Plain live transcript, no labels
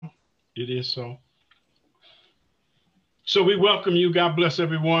It is so. So we welcome you. God bless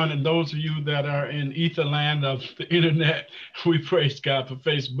everyone. And those of you that are in ether land of the internet, we praise God for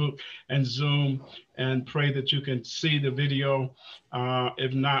Facebook and Zoom and pray that you can see the video.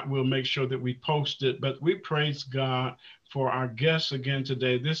 If not, we'll make sure that we post it. But we praise God for our guests again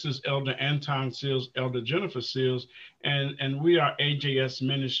today. This is Elder Anton Seals, Elder Jennifer Seals, and we are AJS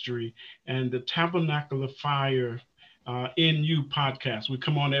Ministry and the Tabernacle of Fire in You podcast. We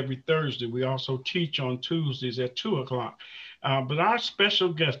come on every Thursday. We also teach on Tuesdays at 2:00. But our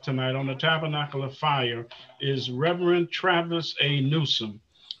special guest tonight on the Tabernacle of Fire is Reverend Travis A. Newsom.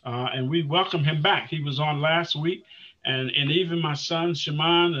 And we welcome him back. He was on last week. And even my son,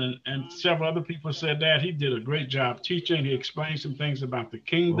 Shimon, and several other people said that he did a great job teaching. He explained some things about the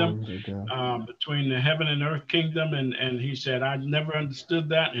kingdom, between the heaven and earth kingdom. And he said, I never understood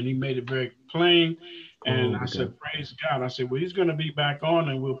that. And he made it very plain. And I said, praise God. I said, well, he's going to be back on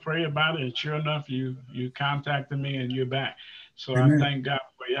and we'll pray about it. And sure enough, you contacted me and you're back. So Amen. I thank God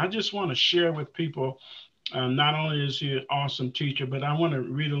for you. I just want to share with people, not only is he an awesome teacher, but I want to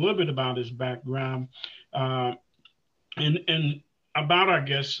read a little bit about his background. And about our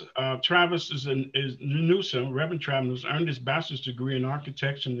guest, Travis is Newsom, Reverend Travis, earned his bachelor's degree in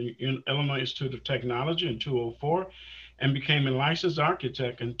architecture in the Illinois Institute of Technology in 2004 and became a licensed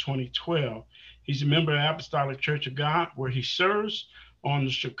architect in 2012. He's a member of the Apostolic Church of God, where he serves on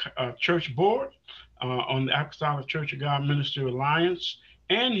the church board, on the Apostolic Church of God Ministry Alliance,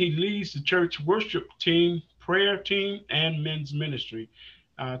 and he leads the church worship team, prayer team, and men's ministry.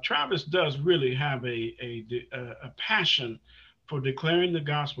 Travis does really have a passion for declaring the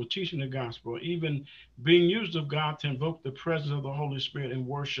gospel, teaching the gospel, even being used of God to invoke the presence of the Holy Spirit in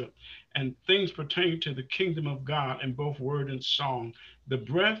worship and things pertaining to the kingdom of God in both word and song. The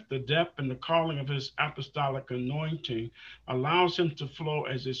breadth, the depth, and the calling of his apostolic anointing allows him to flow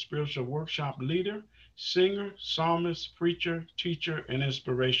as a spiritual workshop leader, singer, psalmist, preacher, teacher, and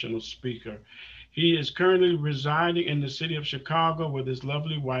inspirational speaker. He is currently residing in the city of Chicago with his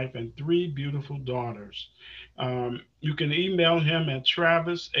lovely wife and 3 beautiful daughters. You can email him at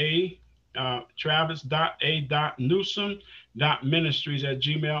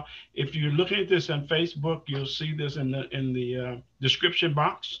travis.a.newsom.ministries@gmail. If you're looking at this on Facebook, you'll see this in the description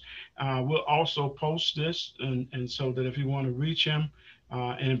box. We'll also post this, and so that if you want to reach him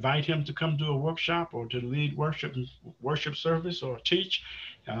and invite him to come do a workshop or to lead worship service or teach,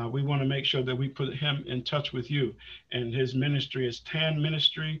 we want to make sure that we put him in touch with you. And his ministry is TAN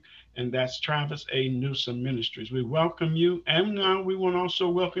Ministry, and that's Travis A. Newsom Ministries. We welcome you, and now we want to also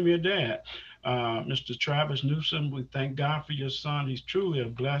welcome your dad, Mr. Travis Newsom. We thank God for your son. He's truly a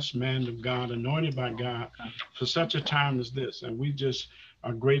blessed man of God, anointed by God for such a time as this. And we just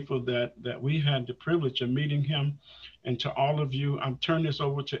are grateful that we had the privilege of meeting him. And to all of you, I'm turning this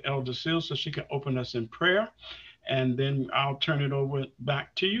over to Elder Seals so she can open us in prayer. And then I'll turn it over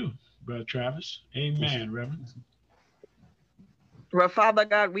back to you, Brother Travis. Amen, Reverend. Well, Father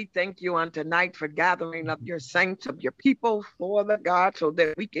God, we thank you on tonight for gathering of your saints, of your people, for the God, so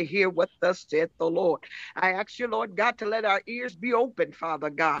that we can hear what thus saith the Lord. I ask you, Lord God, to let our ears be open, Father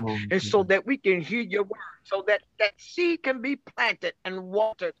God, and so that we can hear your word, so that that seed can be planted and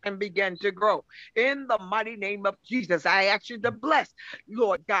watered and begin to grow. In the mighty name of Jesus, I ask you to bless,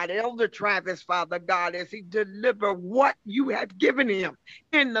 Lord God, Elder Travis, Father God, as he deliver what you have given him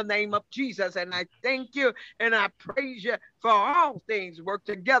in the name of Jesus. And I thank you and I praise you for all things work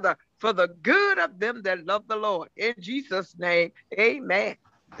together for the good of them that love the Lord. In Jesus' name, amen.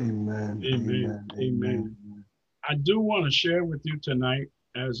 Amen. Amen. Amen. I do want to share with you tonight,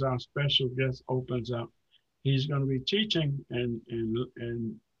 as our special guest opens up, he's going to be teaching and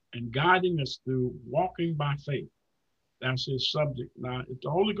guiding us through walking by faith. That's his subject. Now, if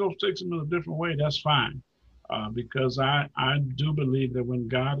the Holy Ghost takes him in a different way, that's fine. Because I do believe that when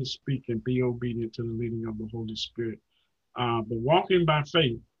God is speaking, be obedient to the leading of the Holy Spirit. But walking by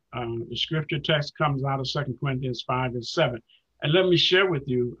faith, the scripture text comes out of 2 Corinthians 5:7. And let me share with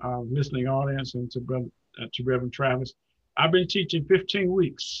you, listening audience, and to Reverend Travis, I've been teaching 15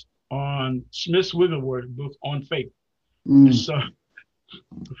 weeks on Smith Wigglesworth book on faith. So,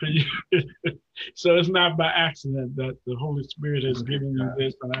 so it's not by accident that the Holy Spirit has given you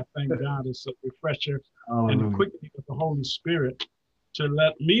this, and I thank God it's a refresher and a quickening of the Holy Spirit to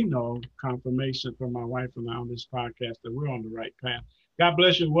let me know, confirmation from my wife and I on this podcast, that we're on the right path. God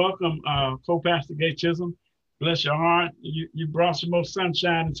bless you. Welcome, Co-Pastor Gay Chisholm. Bless your heart. You brought some more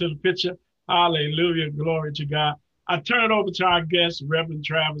sunshine into the picture. Hallelujah. Glory to God. I turn it over to our guest, Reverend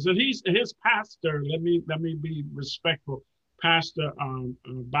Travis, and he's his pastor. Let me be respectful. Pastor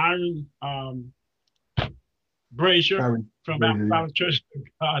Byron Brazier from Apostolic Church of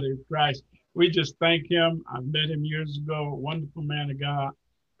God in Christ. We just thank him. I met him years ago. Wonderful man of God.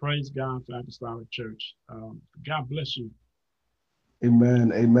 Praise God for Apostolic Church. God bless you.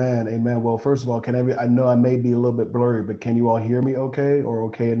 Amen. Amen. Amen. Well, first of all, I know I may be a little bit blurry, but can you all hear me okay, or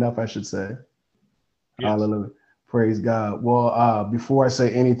okay enough, I should say? Yes. Hallelujah. Praise God. Well, before I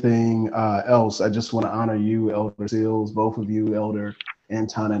say anything else, I just want to honor you, Elder Seals, both of you, Elder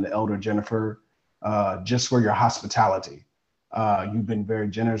Anton and Elder Jennifer, just for your hospitality. You've been very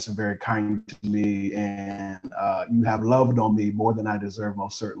generous and very kind to me, and you have loved on me more than I deserve,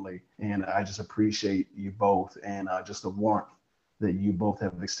 most certainly. And I just appreciate you both, and just the warmth that you both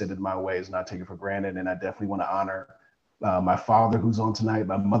have extended my way is not taken for granted. And I definitely want to honor my father, who's on tonight.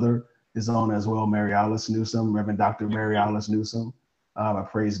 My mother is on as well, Mary Alice Newsom, Reverend Dr. Mary Alice Newsom. I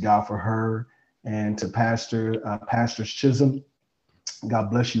praise God for her, and to Pastor Chisholm. God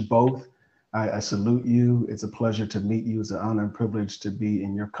bless you both. I salute you. It's a pleasure to meet you. It's an honor and privilege to be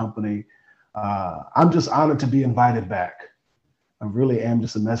in your company. I'm just honored to be invited back. I really am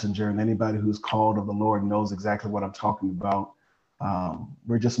just a messenger, and anybody who's called of the Lord knows exactly what I'm talking about.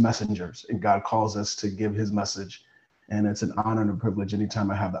 We're just messengers, and God calls us to give his message. And it's an honor and a privilege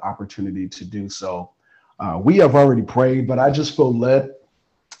anytime I have the opportunity to do so. We have already prayed, but I just feel led,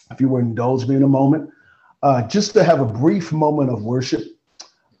 if you would indulge me in a moment, just to have a brief moment of worship.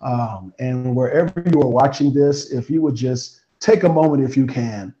 And wherever you are watching this, if you would just take a moment, if you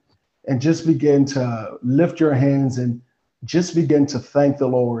can, and just begin to lift your hands and just begin to thank the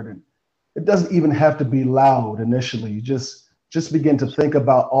Lord. And it doesn't even have to be loud initially. Just begin to think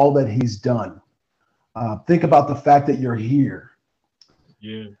about all that he's done. Think about the fact that you're here.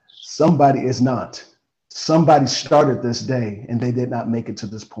 Yeah. Somebody is not. Somebody started this day and they did not make it to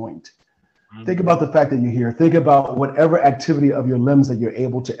this point. Think about the fact that you're here. Think about whatever activity of your limbs that you're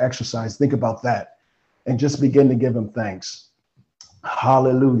able to exercise. Think about that and just begin to give him thanks.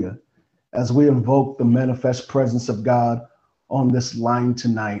 Hallelujah. As we invoke the manifest presence of God on this line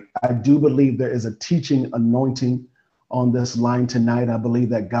tonight, I do believe there is a teaching anointing on this line tonight. I believe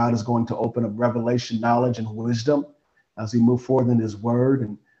that God is going to open up revelation, knowledge, and wisdom as we move forward in his word.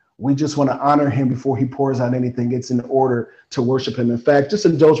 And we just want to honor him before he pours out anything. It's in order to worship him. In fact, just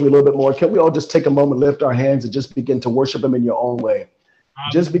indulge me a little bit more. Can we all just take a moment, lift our hands, and just begin to worship him in your own way?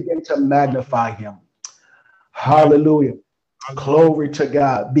 Just begin to magnify him. Hallelujah. Glory to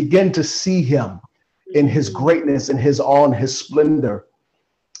God. Begin to see him in his greatness, in his awe, and his splendor.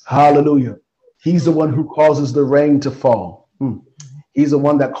 Hallelujah. He's the one who causes the rain to fall. He's the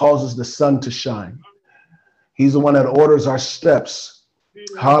one that causes the sun to shine. He's the one that orders our steps.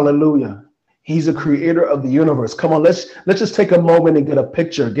 Hallelujah. He's the creator of the universe. Come on, let's just take a moment and get a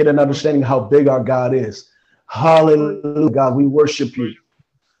picture, get an understanding how big our God is. Hallelujah, God, we worship you.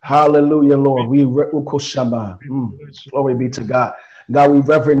 Hallelujah, Lord. Glory be to God. God, we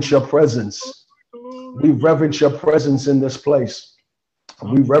reverence your presence. We reverence your presence in this place.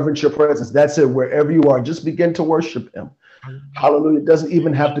 We reverence your presence. That's it. Wherever you are, just begin to worship him. Hallelujah. It doesn't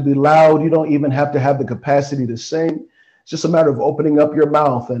even have to be loud. You don't even have to have the capacity to sing. It's just a matter of opening up your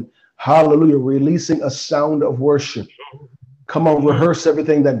mouth and hallelujah, releasing a sound of worship. Come on, rehearse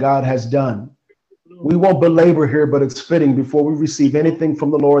everything that God has done. We won't belabor here, but it's fitting before we receive anything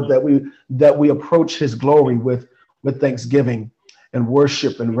from the Lord that we approach his glory with thanksgiving and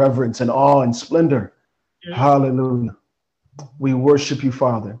worship and reverence and awe and splendor. Hallelujah. We worship you,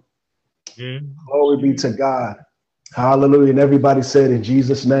 Father. Glory be to God. Hallelujah. And everybody said in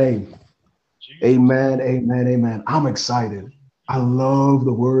Jesus' name, amen, amen, amen. I'm excited. I love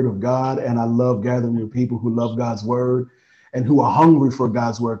the word of God, and I love gathering with people who love God's word and who are hungry for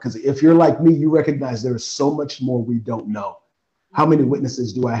God's word. Because if you're like me, you recognize there is so much more we don't know. How many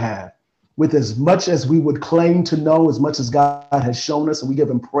witnesses do I have? With as much as we would claim to know, as much as God has shown us, and we give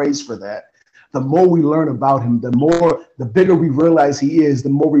him praise for that, the more we learn about him, the bigger we realize he is, the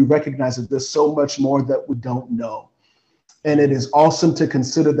more we recognize that there's so much more that we don't know. And it is awesome to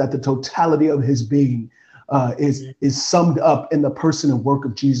consider that the totality of his being is summed up in the person and work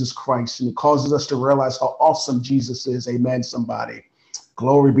of Jesus Christ. And it causes us to realize how awesome Jesus is. Amen, somebody.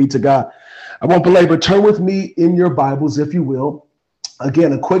 Glory be to God. I won't belabor. Turn with me in your Bibles, if you will.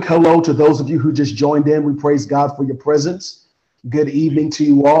 Again, a quick hello to those of you who just joined in. We praise God for your presence. Good evening to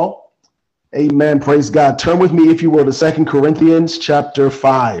you all. Amen. Praise God. Turn with me, if you will, to 2 Corinthians chapter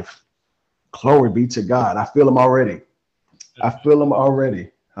 5. Glory be to God. I feel him already. I feel him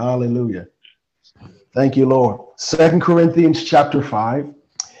already. Hallelujah. Thank you, Lord. 2 Corinthians chapter 5.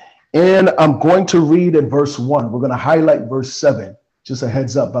 And I'm going to read in verse 1. We're going to highlight verse 7. Just a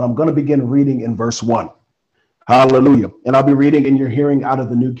heads up, but I'm going to begin reading in verse 1. Hallelujah. And I'll be reading in your hearing out of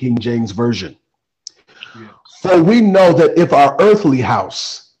the New King James Version. For we know that if our earthly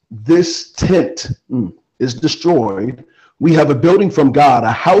house, this tent, is destroyed, we have a building from God,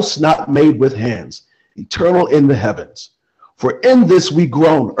 a house not made with hands, eternal in the heavens. For in this we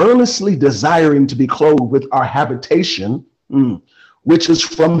groan, earnestly desiring to be clothed with our habitation, which is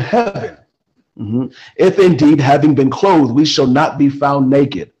from heaven. If indeed, having been clothed, we shall not be found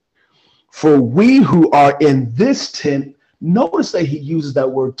naked. For we who are in this tent, notice that he uses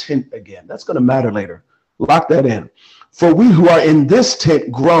that word tent again. That's going to matter later. Lock that in. For we who are in this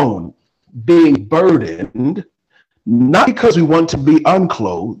tent groan, being burdened, not because we want to be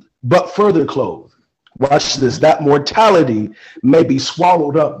unclothed, but further clothed. Watch this, that mortality may be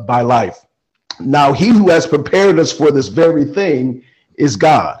swallowed up by life. Now he who has prepared us for this very thing is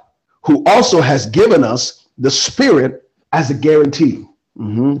God, who also has given us the Spirit as a guarantee.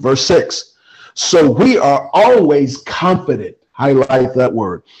 Verse 6. So we are always confident. Highlight that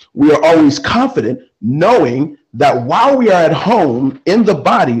word. We are always confident, knowing that while we are at home in the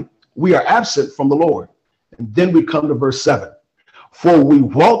body, we are absent from the Lord. And then we come to verse 7. For we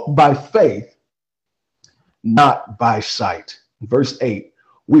walk by faith, not by sight. Verse 8.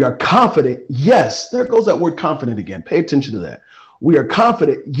 We are confident. Yes, there goes that word confident again. Pay attention to that. We are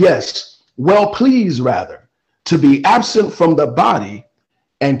confident, yes, well pleased rather, to be absent from the body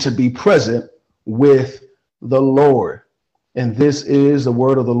and to be present with the Lord. And this is the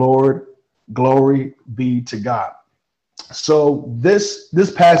word of the Lord. Glory be to God. So this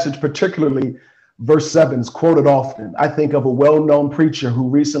passage, particularly verse 7, is quoted often. I think of a well-known preacher who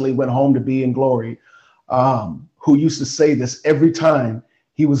recently went home to be in glory, who used to say this every time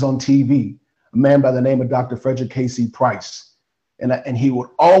he was on TV, a man by the name of Dr. Frederick K.C. Price. And he would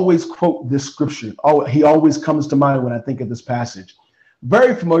always quote this scripture. He always comes to mind when I think of this passage.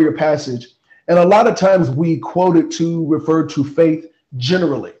 Very familiar passage. And a lot of times we quote it to refer to faith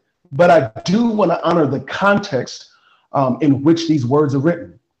generally. But I do want to honor the context in which these words are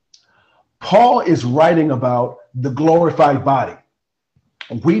written. Paul is writing about the glorified body.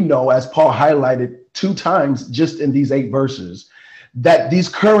 We know, as Paul highlighted 2 times just in these 8 verses, that these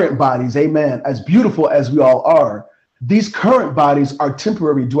current bodies, amen, as beautiful as we all are, these current bodies are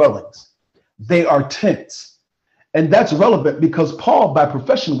temporary dwellings. They are tents. And that's relevant because Paul, by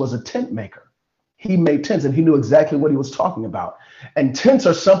profession, was a tent maker. He made tents and he knew exactly what he was talking about. And tents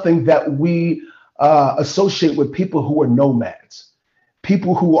are something that we associate with people who are nomads,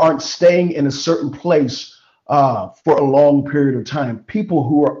 people who aren't staying in a certain place for a long period of time, people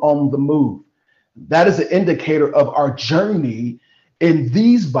who are on the move. That is an indicator of our journey in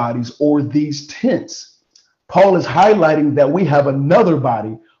these bodies or these tents. Paul is highlighting that we have another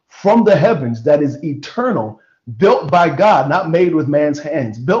body from the heavens that is eternal, built by God, not made with man's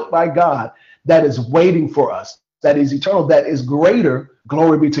hands, built by God, that is waiting for us, that is eternal, that is greater,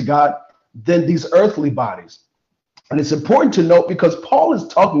 glory be to God, than these earthly bodies. And it's important to note because Paul is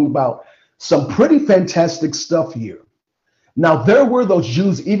talking about some pretty fantastic stuff here. Now, there were those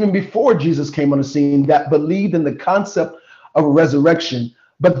Jews even before Jesus came on the scene that believed in the concept of a resurrection,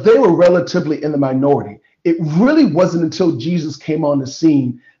 but they were relatively in the minority. It really wasn't until Jesus came on the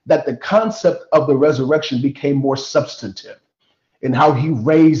scene that the concept of the resurrection became more substantive in how he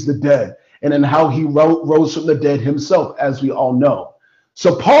raised the dead and in how he rose from the dead himself, as we all know.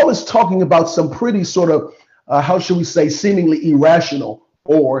 So Paul is talking about some pretty sort of, how should we say, seemingly irrational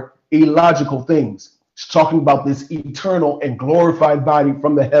or illogical things. He's talking about this eternal and glorified body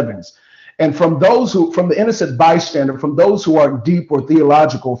from the heavens. And from those who, from the innocent bystander, from those who are deep or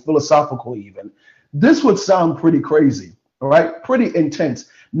theological, philosophical even, this would sound pretty crazy, all right? Pretty intense.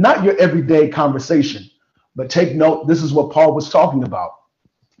 Not your everyday conversation, but take note, this is what Paul was talking about.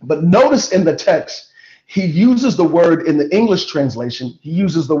 But notice in the text, he uses the word in the English translation, he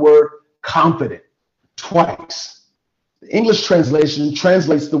uses the word confident twice. The English translation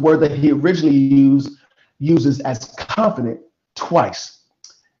translates the word that he originally uses as confident twice.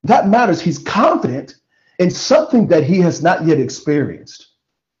 That matters. He's confident in something that he has not yet experienced.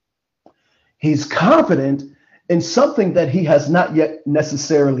 He's confident in something that he has not yet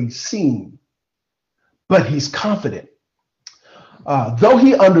necessarily seen, but he's confident. Though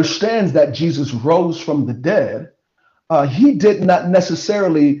he understands that Jesus rose from the dead, he did not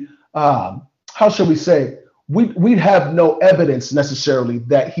necessarily, how shall we say, we have no evidence necessarily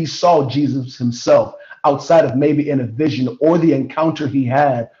that he saw Jesus himself outside of maybe in a vision or the encounter he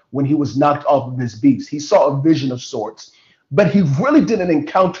had when he was knocked off of his beast. He saw a vision of sorts, but he really didn't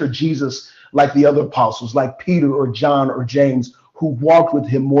encounter Jesus like the other apostles, like Peter or John or James, who walked with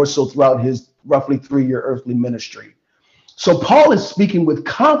him more so throughout his roughly 3-year earthly ministry. So Paul is speaking with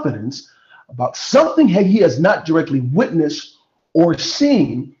confidence about something he has not directly witnessed or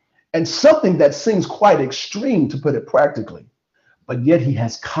seen, and something that seems quite extreme, to put it practically, but yet he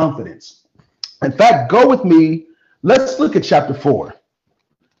has confidence. In fact, go with me. Let's look at chapter 4.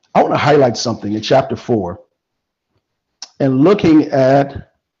 I want to highlight something in chapter 4 and looking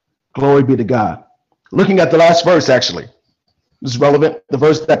at, glory be to God, looking at the last verse, actually. This is relevant, the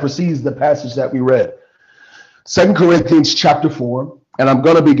verse that precedes the passage that we read. 2 Corinthians chapter 4, and I'm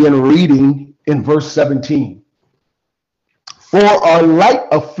going to begin reading in verse 17. For our light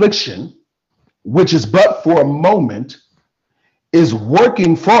affliction, which is but for a moment, is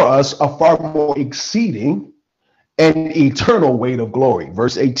working for us a far more exceeding and eternal weight of glory.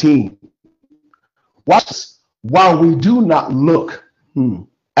 Verse 18. Watch this. While we do not look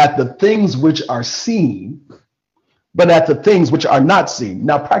at the things which are seen, but at the things which are not seen.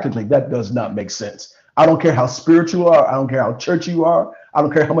 Now, practically, that does not make sense. I don't care how spiritual you are. I don't care how churchy you are. I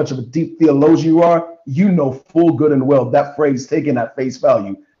don't care how much of a deep theologian you are. You know full good and well that phrase taken at face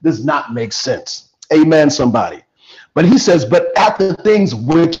value does not make sense. Amen, somebody. But he says, but at the things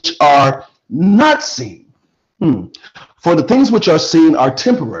which are not seen. For the things which are seen are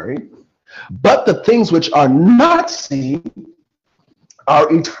temporary, but the things which are not seen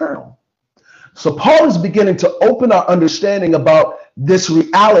are eternal. So Paul is beginning to open our understanding about this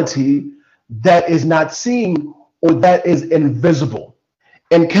reality that is not seen or that is invisible.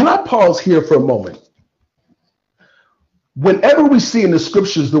 And can I pause here for a moment? Whenever we see in the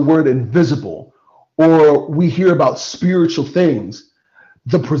scriptures the word invisible, or we hear about spiritual things,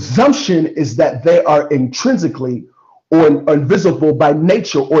 the presumption is that they are intrinsically or invisible by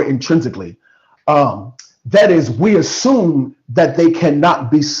nature or intrinsically. That is, we assume that they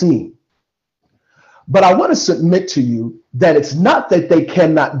cannot be seen. But I want to submit to you that it's not that they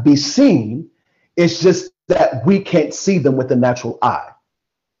cannot be seen, it's just that we can't see them with the natural eye.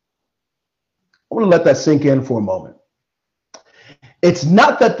 I want to let that sink in for a moment. It's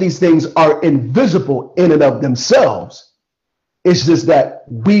not that these things are invisible in and of themselves. It's just that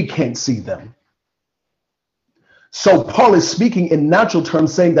we can't see them. So Paul is speaking in natural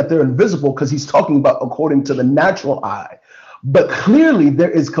terms, saying that they're invisible because he's talking about according to the natural eye. But clearly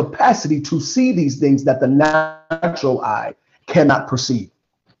there is capacity to see these things that the natural eye cannot perceive.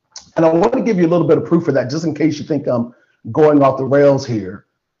 And I want to give you a little bit of proof of that, just in case you think I'm going off the rails here.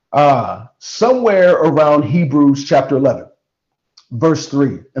 Somewhere around Hebrews chapter 11, verse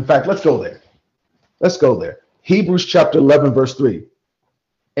 3. In fact, let's go there. Let's go there. Hebrews chapter 11, verse 3.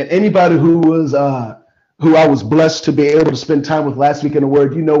 And anybody who I was blessed to be able to spend time with last week in the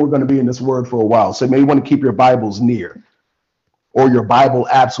Word, you know we're going to be in this Word for a while. So you may want to keep your Bibles near, or your Bible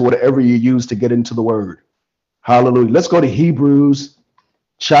apps, whatever you use to get into the Word. Hallelujah. Let's go to Hebrews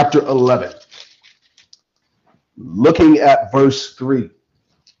chapter 11, looking at verse 3.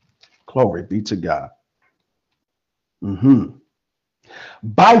 Glory be to God.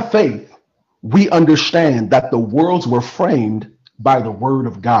 By faith, we understand that the worlds were framed by the word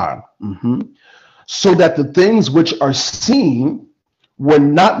of God, so that the things which are seen were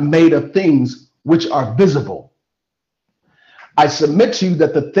not made of things which are visible. I submit to you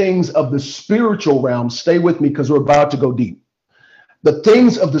that the things of the spiritual realm, stay with me because we're about to go deep. The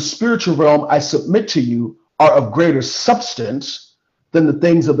things of the spiritual realm, I submit to you, are of greater substance than the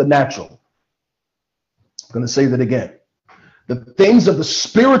things of the natural. I'm going to say that again. The things of the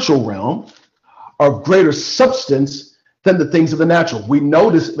spiritual realm are of greater substance than the things of the natural. We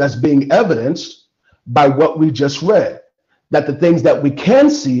notice that's being evidenced by what we just read, that the things that we can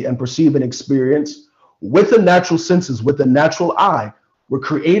see and perceive and experience with the natural senses, with the natural eye, were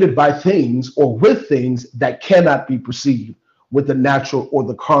created by things or with things that cannot be perceived with the natural or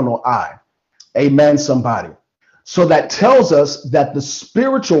the carnal eye. Amen, somebody. So that tells us that the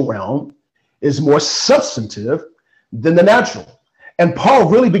spiritual realm is more substantive than the natural. And Paul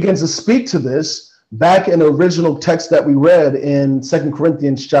really begins to speak to this back in the original text that we read in 2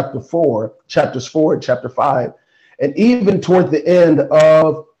 Corinthians chapters 4 and chapter 5, and even toward the end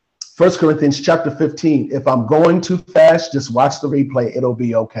of 1 Corinthians chapter 15. If I'm going too fast, just watch the replay. It'll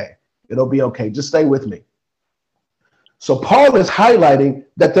be okay. It'll be okay. Just stay with me. So Paul is highlighting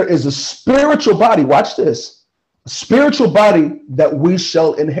that there is a spiritual body. Watch this. A spiritual body that we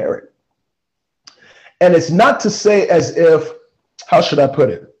shall inherit. And it's not to say as if, how should I put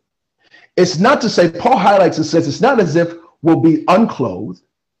it? It's not to say, Paul highlights and says, it's not as if we'll be unclothed.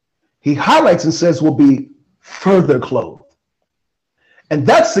 He highlights and says we'll be further clothed. And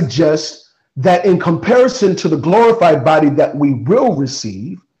that suggests that in comparison to the glorified body that we will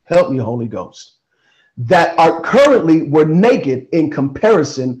receive, help me, Holy Ghost, that are currently we're naked in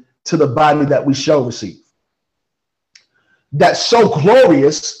comparison to the body that we shall receive. That's so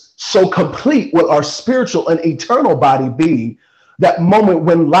glorious, so complete will our spiritual and eternal body be, that moment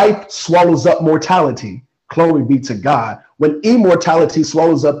when life swallows up mortality, glory be to God, when immortality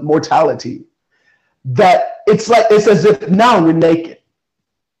swallows up mortality, that it's as if now we're naked.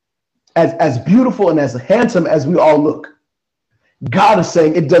 As beautiful and as handsome as we all look, God is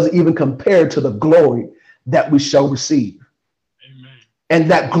saying it doesn't even compare to the glory that we shall receive. Amen.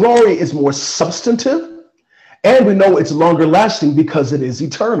 And that glory is more substantive, and we know it's longer lasting because it is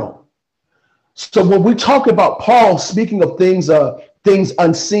eternal. So when we talk about Paul speaking of things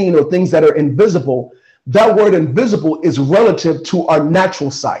unseen or things that are invisible, that word invisible is relative to our natural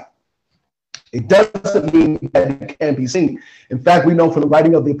sight. It doesn't mean that it can't be seen. In fact, we know from the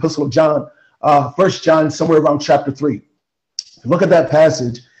writing of the Epistle of John, 1 John, somewhere around chapter 3. Look at that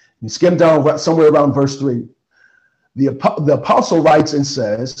passage. You skim down somewhere around verse 3. The apostle writes and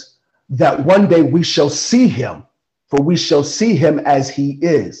says that one day we shall see him, for we shall see him as he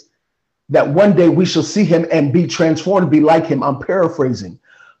is. That one day we shall see him and be transformed, be like him. I'm paraphrasing.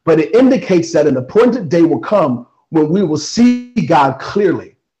 But it indicates that an appointed day will come when we will see God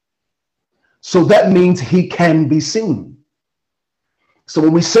clearly. So that means he can be seen. So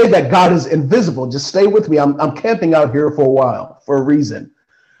when we say that God is invisible, just stay with me. I'm camping out here for a while for a reason.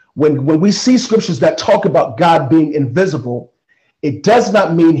 When we see scriptures that talk about God being invisible, it does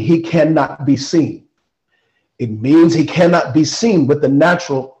not mean he cannot be seen. It means he cannot be seen with the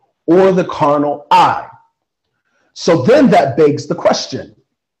natural or the carnal eye. So then that begs the question,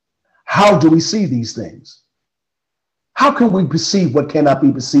 how do we see these things? How can we perceive what cannot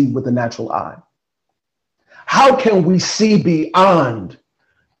be perceived with the natural eye? How can we see beyond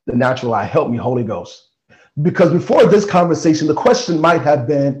the natural eye? Help me, Holy Ghost. Because before this conversation, the question might have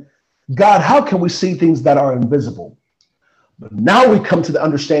been, God, how can we see things that are invisible? But now we come to the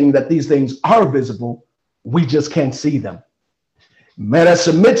understanding that these things are visible. We just can't see them. Man, I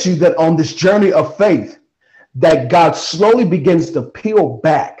submit to you that on this journey of faith, that God slowly begins to peel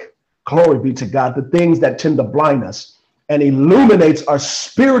back, glory be to God, the things that tend to blind us, and illuminates our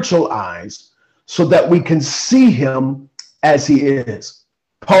spiritual eyes so that we can see him as he is.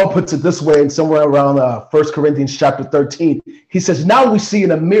 Paul puts it this way in somewhere around 1 Corinthians chapter 13. He says, now we see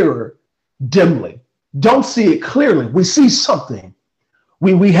in a mirror dimly. Don't see it clearly. We see something.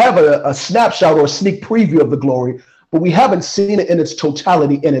 We have a snapshot or a sneak preview of the glory, but we haven't seen it in its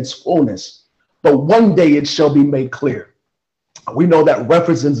totality, in its fullness. But one day it shall be made clear. We know that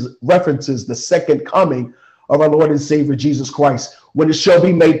references the second coming of our Lord and Savior Jesus Christ, when it shall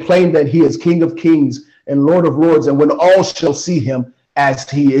be made plain that he is King of kings and Lord of lords, and when all shall see him as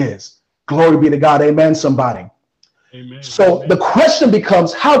he is. Glory be to God. Amen, somebody. Amen. So amen. The question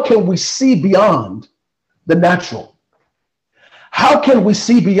becomes, how can we see beyond the natural? How can we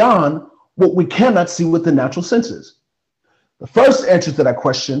see beyond what we cannot see with the natural senses? The first answer to that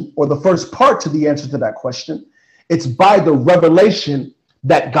question, or the first part to the answer to that question, it's by the revelation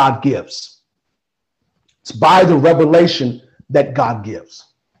that God gives. It's by the revelation that God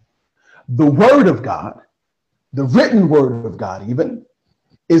gives. The word of God, the written word of God even,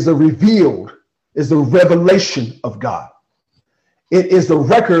 is the revelation of God. It is the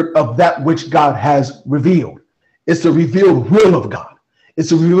record of that which God has revealed. It's the revealed will of God. It's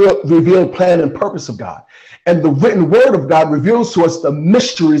the revealed plan and purpose of God. And the written word of God reveals to us the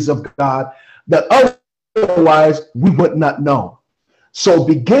mysteries of God that otherwise we would not know. So it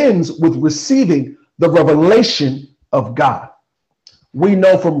begins with receiving the revelation of God. We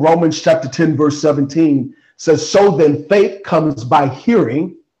know from Romans chapter 10, verse 17 says, so then faith comes by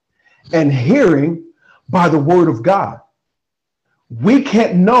hearing, and hearing by the word of God. We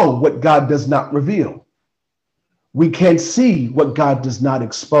can't know what God does not reveal. We can't see what God does not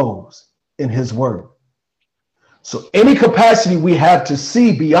expose in his word. So any capacity we have to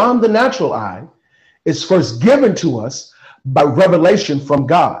see beyond the natural eye is first given to us by revelation from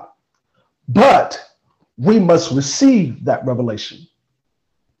God. But we must receive that revelation.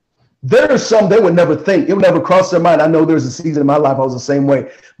 There are some they would never think, it would never cross their mind. I know there's a season in my life I was the same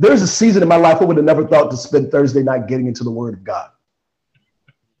way. There's a season in my life I would have never thought to spend Thursday night getting into the word of God.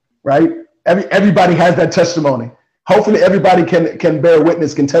 Right? Everybody has that testimony. Hopefully everybody can bear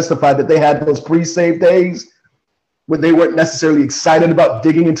witness, can testify that they had those pre-saved days when they weren't necessarily excited about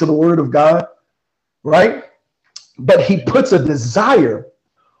digging into the word of God. Right? But he puts a desire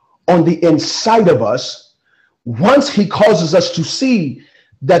on the inside of us once he causes us to see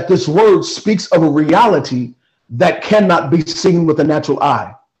that this word speaks of a reality that cannot be seen with the natural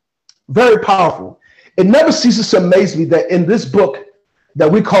eye. Very powerful. It never ceases to amaze me that in this book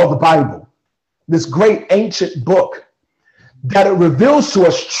that we call the Bible, this great ancient book, that it reveals to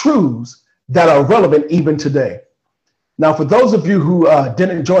us truths that are relevant even today. Now, for those of you who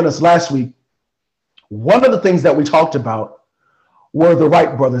didn't join us last week, one of the things that we talked about were the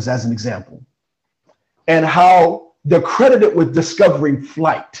Wright brothers, as an example, and how they're credited with discovering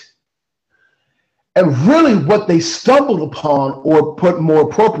flight. And really what they stumbled upon, or put more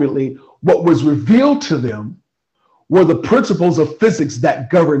appropriately, what was revealed to them, were the principles of physics that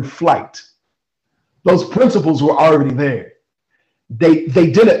govern flight. Those principles were already there. They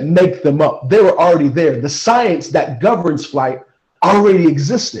didn't make them up. They were already there. The science that governs flight already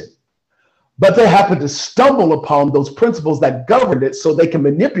existed. But they happened to stumble upon those principles that governed it so they can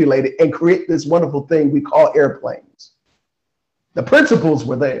manipulate it and create this wonderful thing we call airplanes. The principles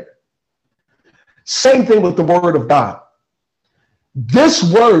were there. Same thing with the Word of God. This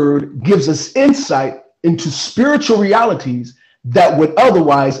Word gives us insight into spiritual realities that would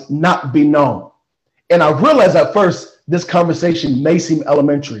otherwise not be known. And I realize at first this conversation may seem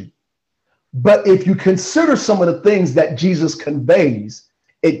elementary, but if you consider some of the things that Jesus conveys,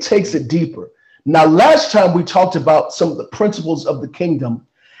 it takes it deeper. Now, last time we talked about some of the principles of the kingdom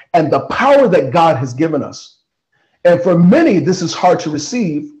and the power that God has given us. And for many, this is hard to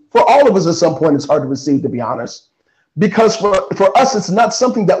receive. For all of us at some point, it's hard to receive, to be honest, because for us, it's not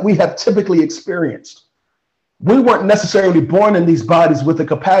something that we have typically experienced. We weren't necessarily born in these bodies with the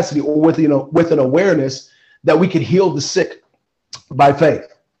capacity or with an awareness that we could heal the sick by faith,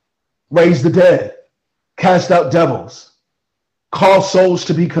 raise the dead, cast out devils, cause souls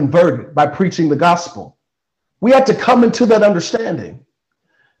to be converted by preaching the gospel. We had to come into that understanding.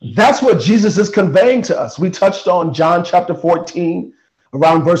 That's what Jesus is conveying to us. We touched on John chapter 14,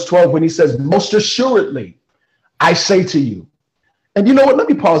 around verse 12, when he says, most assuredly, I say to you. And you know what? Let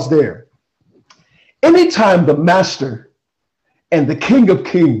me pause there. Anytime the master and the King of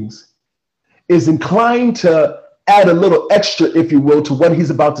Kings is inclined to add a little extra, if you will, to what he's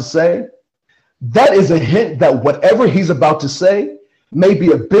about to say, that is a hint that whatever he's about to say may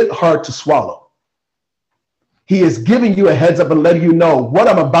be a bit hard to swallow. He is giving you a heads up and letting you know what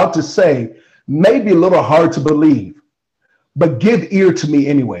I'm about to say may be a little hard to believe, but give ear to me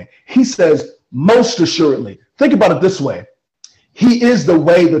anyway. He says, most assuredly. Think about it this way. He is the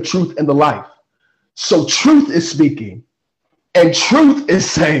way, the truth, and the life. So truth is speaking, and truth is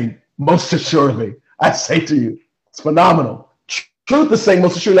saying, most assuredly, I say to you. It's phenomenal. Truth is saying,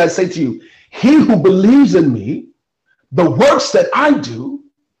 most assuredly, I say to you, he who believes in me, the works that I do,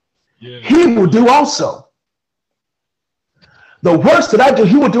 he will do also. The works that I do,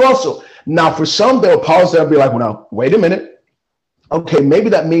 he will do also. Now, for some, they'll pause there and be like, well, now, wait a minute. Okay, maybe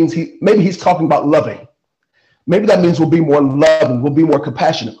that means maybe he's talking about loving. Maybe that means we'll be more loving, we'll be more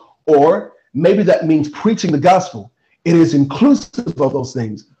compassionate. Or maybe that means preaching the gospel. It is inclusive of those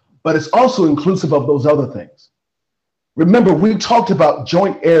things, but it's also inclusive of those other things. Remember, we talked about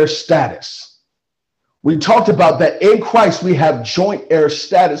joint heir status. We talked about that in Christ, we have joint heir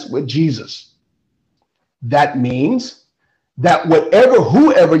status with Jesus. That means that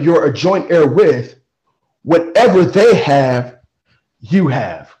whoever you're a joint heir with, whatever they have, you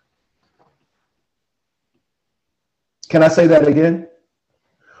have. Can I say that again?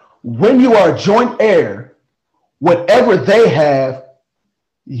 When you are a joint heir, whatever they have,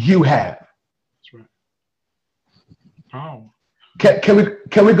 you have. That's right. Oh.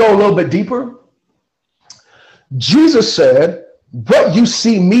 Can we go a little bit deeper? Jesus said, what you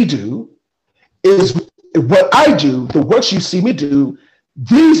see me do is what I do, the works you see me do,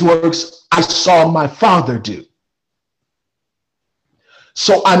 these works I saw my Father do.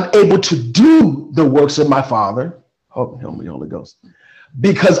 So I'm able to do the works of my Father, help me, Holy Ghost,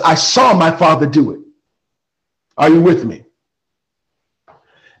 because I saw my Father do it. Are you with me?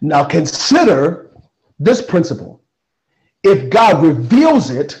 Now consider this principle. If God reveals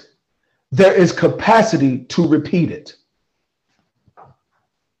it, there is capacity to repeat it.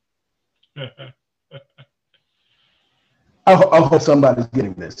 I hope somebody's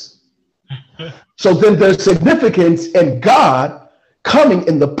getting this. So then there's significance in God coming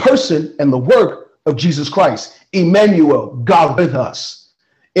in the person and the work of Jesus Christ. Emmanuel, God with us.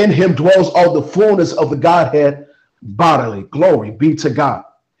 In him dwells all the fullness of the Godhead bodily. Glory be to God.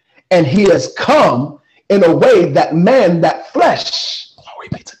 And he has come in a way that man, that flesh, glory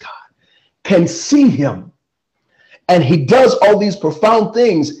be to God, can see him. And he does all these profound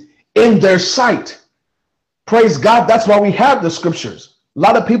things in their sight. Praise God. That's why we have the scriptures. A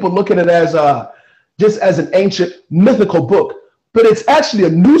lot of people look at it as just as an ancient mythical book, but it's actually a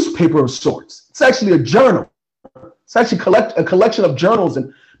newspaper of sorts. It's actually a journal. It's actually a collection of journals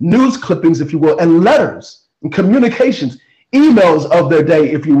and news clippings, if you will, and letters and communications, emails of their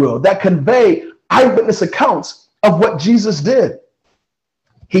day, if you will, that convey eyewitness accounts of what Jesus did.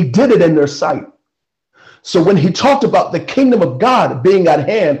 He did it in their sight. So when he talked about the kingdom of God being at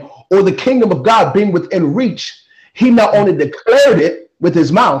hand, or the kingdom of God being within reach, He not only declared it with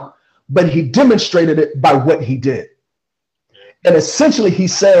his mouth, but he demonstrated it by what he did. And essentially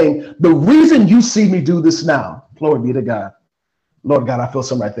he's saying, the reason you see me do this now, glory be to God. Lord God, I feel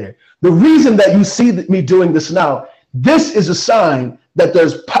something right there. The reason that you see me doing this now, this is a sign that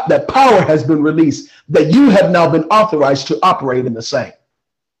that power has been released, that you have now been authorized to operate in the same.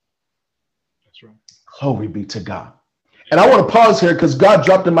 That's right. Glory be to God. And I want to pause here because God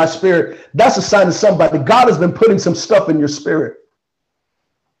dropped in my spirit. That's a sign of somebody. God has been putting some stuff in your spirit.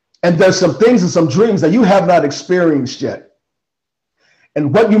 And there's some things and some dreams that you have not experienced yet.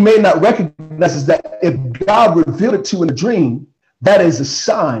 And what you may not recognize is that if God revealed it to you in a dream, that is a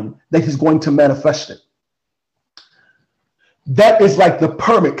sign that he's going to manifest it. That is like the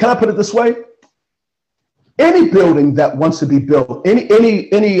permit. Can I put it this way? Any building that wants to be built, any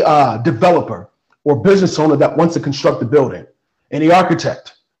developer or business owner that wants to construct a building, any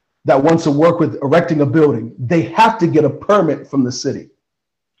architect that wants to work with erecting a building, they have to get a permit from the city.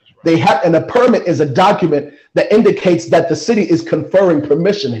 And a permit is a document that indicates that the city is conferring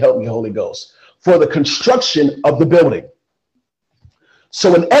permission, help me, Holy Ghost, for the construction of the building.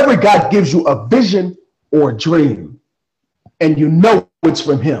 So whenever God gives you a vision or a dream, and you know it's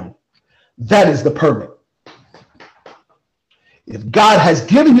from him, that is the permit. If God has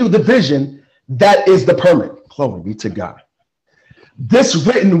given you the vision, that is the permit. Glory be to God. This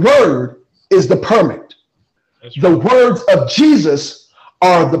written word is the permit. Right. The words of Jesus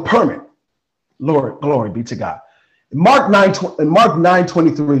are the permit. Lord, glory be to God. In Mark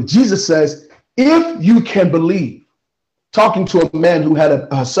 9:23, Jesus says, if you can believe, talking to a man who had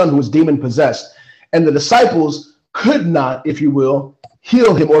a son who was demon possessed, and the disciples could not, if you will,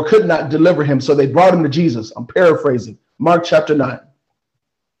 heal him or could not deliver him. So they brought him to Jesus. I'm paraphrasing. Mark chapter 9.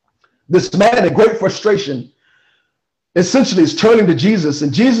 This man in great frustration essentially is turning to Jesus,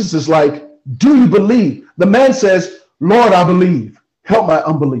 and Jesus is like, do you believe? The man says, Lord, I believe. Help my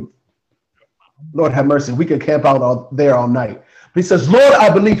unbelief. Lord, have mercy. We could camp out there all night. But he says, Lord, I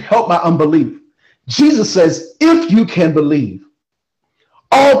believe. Help my unbelief. Jesus says, if you can believe,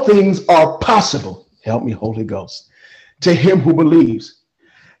 all things are possible. Help me, Holy Ghost. To him who believes.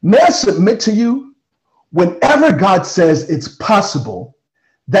 May I submit to you, whenever God says it's possible,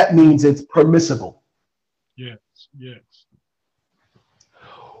 that means it's permissible. Yes, yes.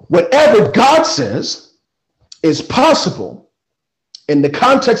 Whatever God says is possible, in the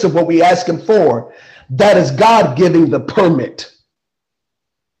context of what we ask him for, that is God giving the permit.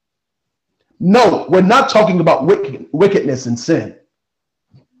 No, we're not talking about wickedness and sin.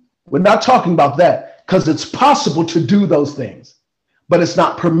 We're not talking about that, because it's possible to do those things, but it's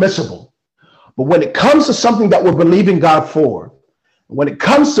not permissible. But when it comes to something that we're believing God for, when it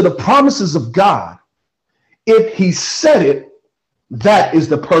comes to the promises of God, if he said it, that is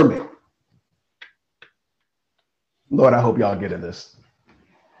the permit. Lord, I hope y'all get in this.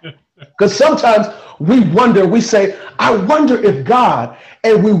 Because sometimes we wonder, we say, I wonder if God,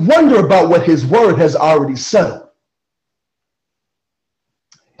 and we wonder about what his word has already settled.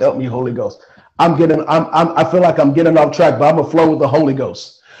 Help me, Holy Ghost. I feel like I'm getting off track, but I'm going to flow with the Holy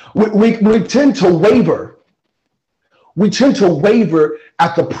Ghost. We tend to waver. We tend to waver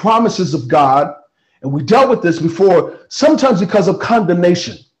at the promises of God. And we dealt with this before, sometimes because of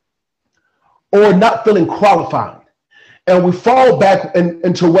condemnation or not feeling qualified. And we fall back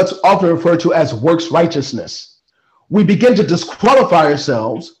into what's often referred to as works righteousness. We begin to disqualify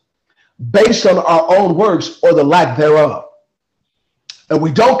ourselves based on our own works or the lack thereof. And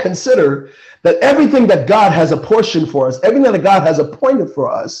we don't consider that everything that God has apportioned for us, everything that God has appointed for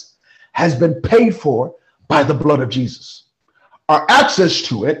us, has been paid for by the blood of Jesus. Our access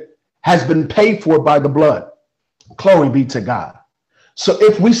to it has been paid for by the blood. Glory be to God. So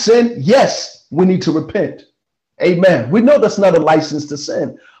if we sin, yes, we need to repent. Amen. We know that's not a license to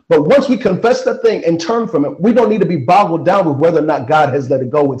sin. But once we confess that thing and turn from it, we don't need to be boggled down with whether or not God has let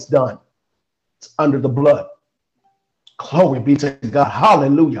it go. It's done. It's under the blood. Glory be to God.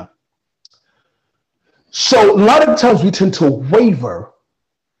 Hallelujah. So a lot of times we tend to waver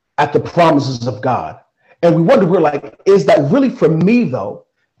at the promises of God. And we wonder, we're like, is that really for me, though?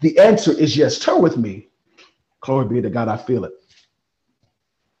 The answer is yes. Turn with me. Glory be to God. I feel it.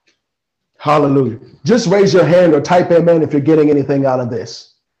 Hallelujah. Just raise your hand or type amen if you're getting anything out of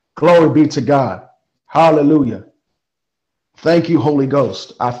this. Glory be to God. Hallelujah. Thank you, Holy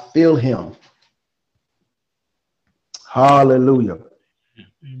Ghost. I feel him. Hallelujah.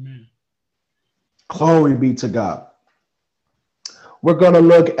 Amen. Glory be to God. We're going to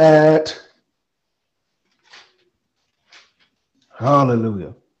look at,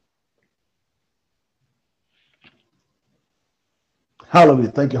 hallelujah. Hallelujah.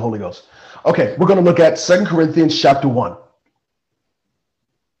 Thank you, Holy Ghost. Okay, we're going to look at 2 Corinthians chapter 1.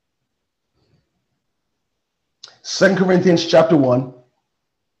 2 Corinthians chapter 1.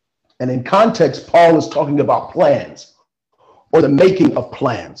 And in context, Paul is talking about plans or the making of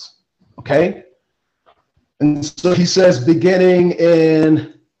plans. Okay? And so he says, beginning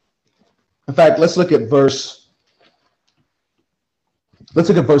in fact, let's look at verse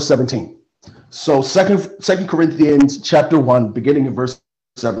 17. So 2 Corinthians chapter 1, beginning in verse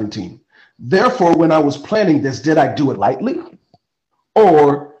 17. Therefore, when I was planning this, did I do it lightly?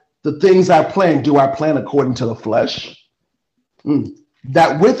 Or the things I plan, do I plan according to the flesh?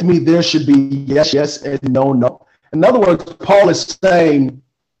 That with me there should be yes, yes, and no, no. In other words, Paul is saying,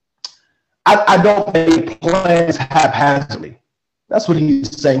 I don't make plans haphazardly. That's what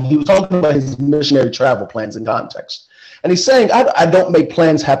he's saying. He was talking about his missionary travel plans in context. And he's saying, I don't make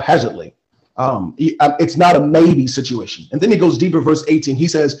plans haphazardly. It's not a maybe situation. And then he goes deeper, verse 18. He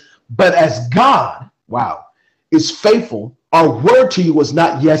says, but as God, wow, is faithful, our word to you was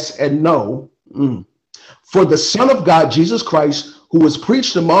not yes and no. For the Son of God, Jesus Christ, who was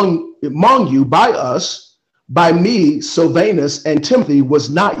preached among you by us, by me, Silvanus, and Timothy, was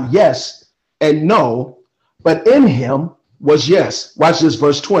not yes and no, but in him was yes. Watch this,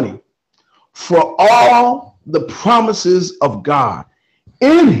 verse 20. For all the promises of God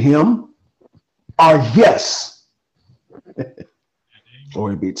in him are yes.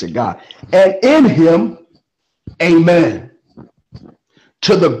 Glory be to God. And in him, amen.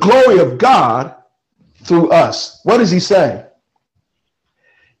 To the glory of God through us. What does he say?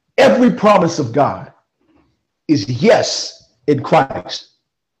 Every promise of God is yes in Christ.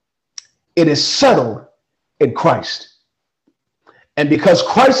 It is settled in Christ. And because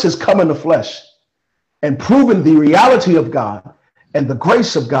Christ has come in the flesh and proven the reality of God and the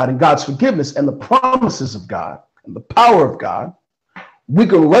grace of God and God's forgiveness and the promises of God and the power of God, we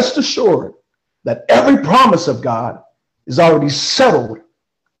can rest assured that every promise of God is already settled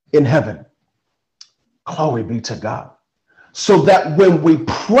in heaven. Glory be to God. So that when we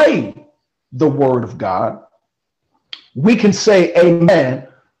pray the word of God, we can say amen.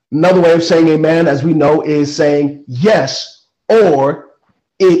 Another way of saying amen, as we know, is saying yes, or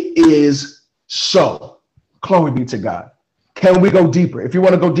it is so. Glory be to God. Can we go deeper? If you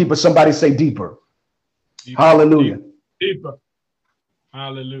want to go deeper, somebody say deeper. Hallelujah. Deeper.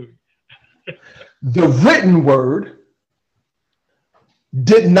 Hallelujah. The written word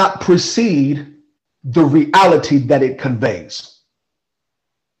did not precede the reality that it conveys.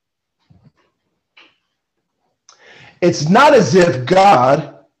 It's not as if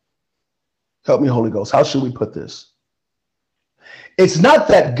God, help me, Holy Ghost, how should we put this? It's not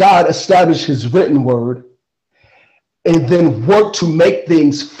that God established his written word and then worked to make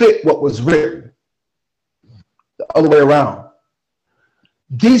things fit what was written. The other way around.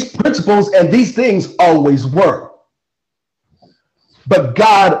 These principles and these things always were. But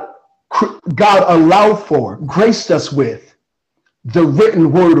God allowed for, graced us with the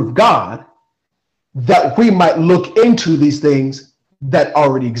written word of God that we might look into these things that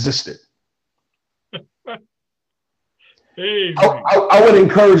already existed. I would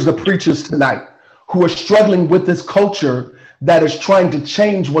encourage the preachers tonight who are struggling with this culture that is trying to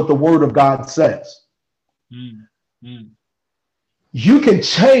change what the word of God says. You can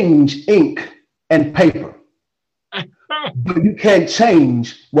change ink and paper, but you can't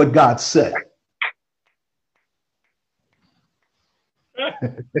change what God said.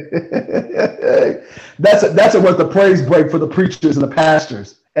 That's worth the praise break for the preachers and the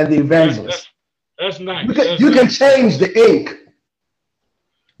pastors and the evangelists. That's nice. You can change the ink.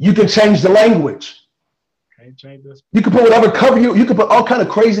 You can change the language. Can't change this. You can put whatever cover you can put all kind of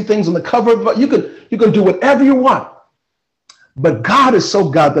crazy things on the cover, but you can do whatever you want. But God is so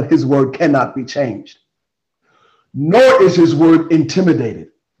God that his word cannot be changed, nor is his word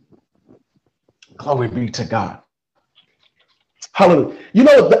intimidated. Glory be to God. Hallelujah. You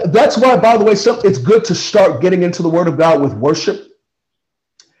know, that's why, by the way, it's good to start getting into the word of God with worship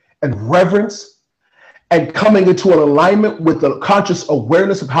and reverence and coming into an alignment with the conscious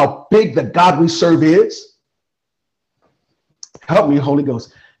awareness of how big the God we serve is. Help me, Holy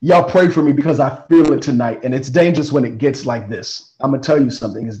Ghost. Y'all pray for me because I feel it tonight, and it's dangerous when it gets like this. I'm going to tell you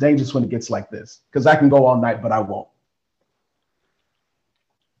something. It's dangerous when it gets like this because I can go all night, but I won't.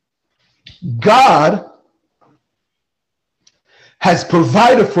 God has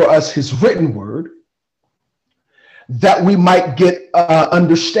provided for us his written word that we might get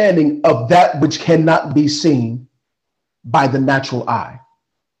understanding of that which cannot be seen by the natural eye.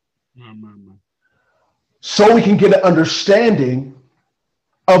 So we can get an understanding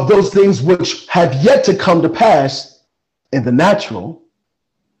of those things which have yet to come to pass in the natural,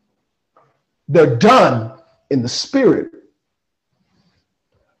 They're done in the spirit,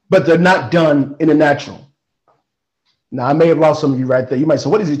 but they're not done in the natural. Now, I may have lost some of you right there. You might say,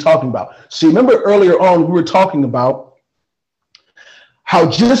 what is he talking about? So remember earlier on, we were talking about how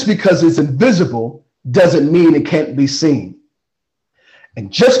just because it's invisible doesn't mean it can't be seen. And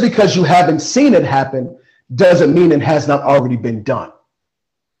just because you haven't seen it happen doesn't mean it has not already been done.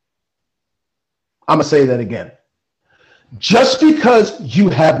 I'm going to say that again. Just because you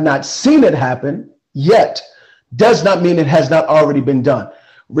have not seen it happen yet does not mean it has not already been done.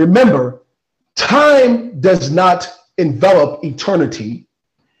 Remember, time does not envelop eternity.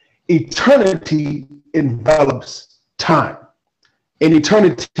 Eternity envelops time. In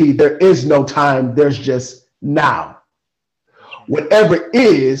eternity, there is no time. There's just now. Whatever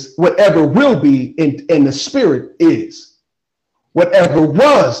is, whatever will be in the spirit is. Whatever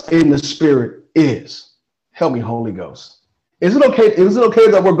was in the spirit is. Help me, Holy Ghost. Is it okay? Is it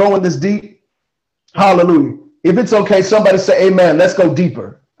okay that we're going this deep? Hallelujah. If it's okay, somebody say amen. Let's go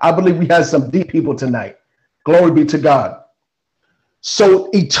deeper. I believe we have some deep people tonight. Glory be to God.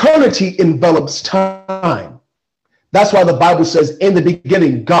 So eternity envelops time. That's why the Bible says in the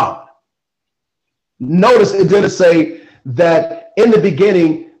beginning, God. Notice it didn't say that in the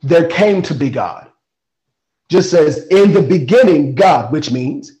beginning there came to be God. Just says in the beginning, God, which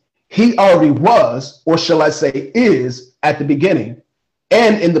means he already was, or shall I say is, at the beginning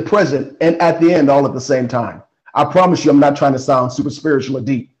and in the present and at the end all at the same time. I promise you, I'm not trying to sound super spiritual or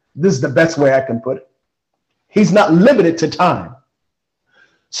deep. This is the best way I can put it. He's not limited to time.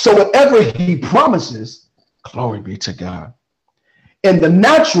 So whatever he promises, glory be to God. In the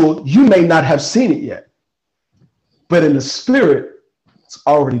natural, you may not have seen it yet, but in the spirit, it's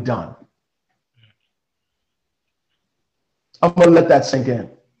already done. I'm going to let that sink in.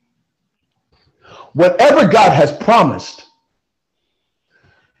 Whatever God has promised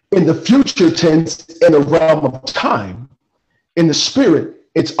in the future tense, in the realm of time, in the spirit,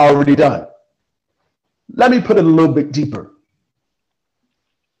 it's already done. Let me put it a little bit deeper.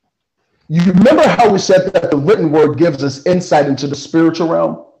 You remember how we said that the written word gives us insight into the spiritual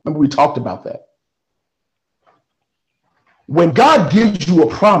realm? Remember we talked about that. When God gives you a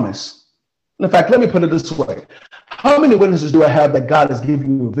promise, in fact, let me put it this way. How many witnesses do I have that God has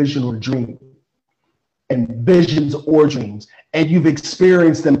given you a vision or a dream, and visions or dreams, and you've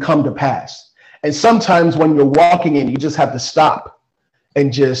experienced them come to pass? And sometimes when you're walking in, you just have to stop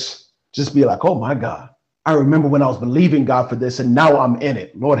and just be like, oh my God, I remember when I was believing God for this, and now I'm in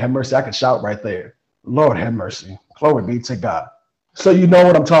it. Lord have mercy. I could shout right there. Lord have mercy. Glory be to God. So you know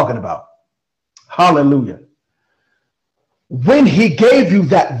what I'm talking about. Hallelujah. When he gave you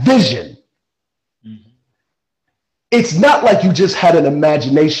that vision, it's not like you just had an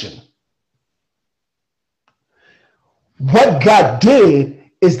imagination. What God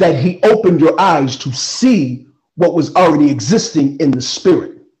did is that he opened your eyes to see what was already existing in the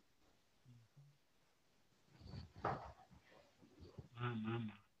spirit.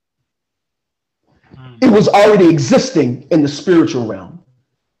 It was already existing in the spiritual realm.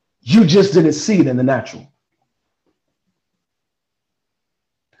 You just didn't see it in the natural.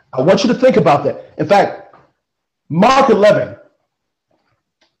 I want you to think about that. In fact, Mark 11,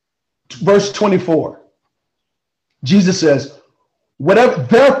 verse 24, Jesus says, whatever,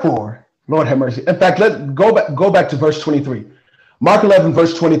 therefore, Lord have mercy. In fact, let's go back to verse 23. Mark 11,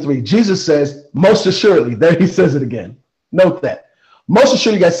 verse 23, Jesus says, most assuredly, there he says it again. Note that. Most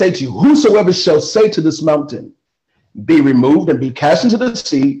assuredly, I say to you, whosoever shall say to this mountain, be removed and be cast into the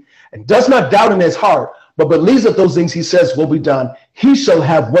sea, and does not doubt in his heart, but believes that those things he says will be done, he shall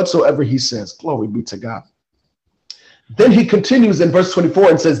have whatsoever he says. Glory be to God. Then he continues in verse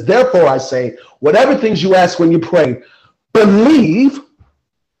 24 and says, therefore I say, whatever things you ask when you pray, believe,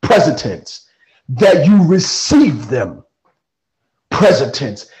 present tense, that you receive them, present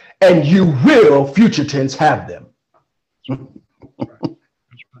tense, and you will, future tense, have them.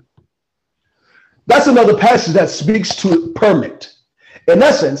 That's another passage that speaks to permit. In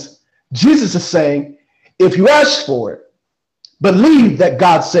essence, Jesus is saying, if you ask for it, believe that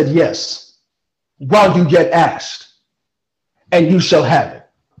God said yes while you yet asked, and you shall have it.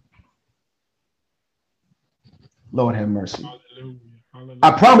 Lord have mercy. Hallelujah. Hallelujah.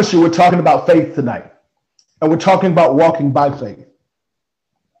 I promise you, we're talking about faith tonight, and we're talking about walking by faith.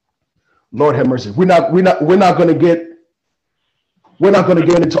 Lord have mercy. We're not going to get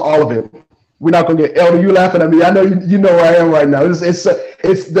into all of it. We're not going to get, Elder, you laughing at me. I know you know where I am right now.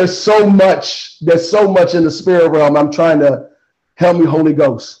 There's so much in the spirit realm. I'm trying to help me, Holy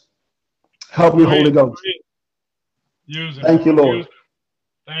Ghost. Help me, Holy Ghost. Thank you, Lord.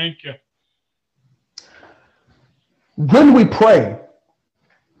 Thank you. When we pray,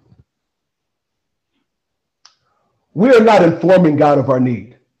 We are not informing God of our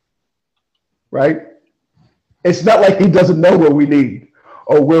need, right? It's not like he doesn't know what we need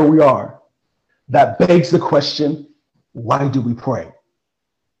or where we are. That begs the question, why do we pray?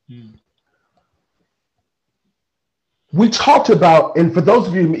 We talked about, and for those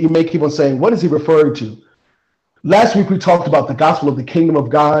of you, you may keep on saying, what is he referring to? Last week, we talked about the gospel of the kingdom of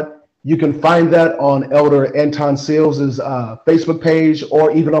God. You can find that on Elder Anton Seals' Facebook page,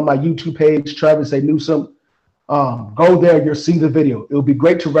 or even on my YouTube page, Travis A. Newsom. Go there, you'll see the video. It will be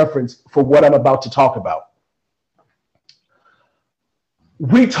great to reference for what I'm about to talk about.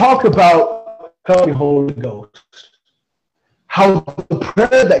 We talk about, help me, Holy Ghost, how the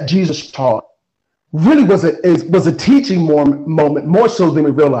prayer that Jesus taught really was a teaching moment, more so than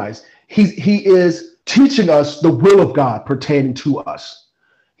we realize. He is teaching us the will of God pertaining to us.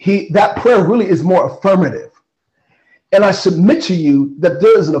 That prayer really is more affirmative. And I submit to you that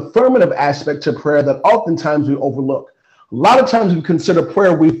there is an affirmative aspect to prayer that oftentimes we overlook. A lot of times we consider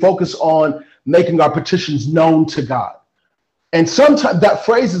prayer, we focus on making our petitions known to God. And sometimes that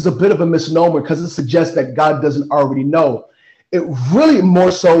phrase is a bit of a misnomer because it suggests that God doesn't already know. It really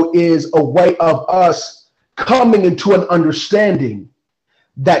more so is a way of us coming into an understanding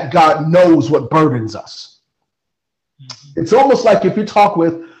that God knows what burdens us. It's almost like if you talk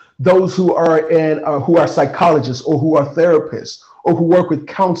with those who are psychologists or who are therapists or who work with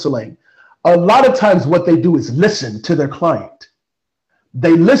counseling, a lot of times what they do is listen to their client.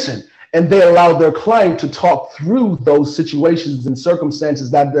 They listen and they allow their client to talk through those situations and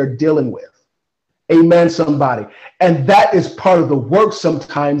circumstances that they're dealing with. Amen, somebody. And that is part of the work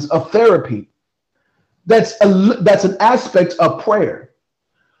sometimes of therapy. That's an aspect of prayer,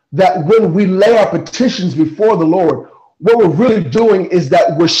 that when we lay our petitions before the Lord, what we're really doing is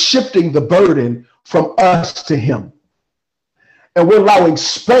that we're shifting the burden from us to him. And we're allowing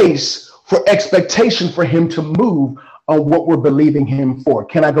space for expectation for him to move on what we're believing him for.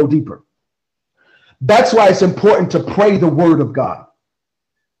 Can I go deeper? That's why it's important to pray the word of God.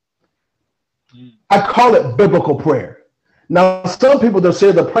 I call it biblical prayer. Now, some people, they'll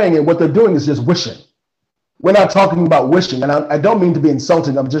say they're praying and what they're doing is just wishing. We're not talking about wishing, and I don't mean to be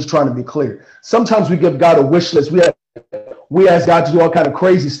insulting. I'm just trying to be clear. Sometimes we give God a wish list. We ask God to do all kind of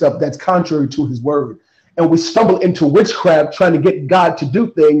crazy stuff that's contrary to his word. And we stumble into witchcraft trying to get God to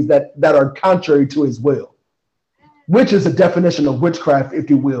do things that are contrary to his will, which is a definition of witchcraft, if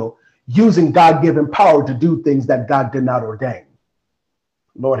you will, using God-given power to do things that God did not ordain.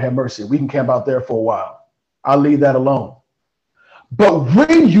 Lord have mercy. We can camp out there for a while. I'll leave that alone. But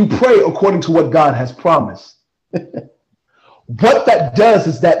when you pray according to what God has promised, what that does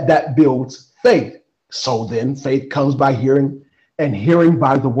is that builds faith. So then faith comes by hearing, and hearing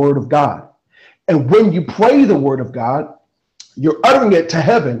by the word of God. And when you pray the word of God, you're uttering it to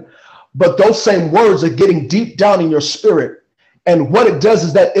heaven, but those same words are getting deep down in your spirit. And what it does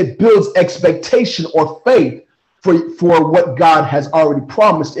is that it builds expectation or faith for what God has already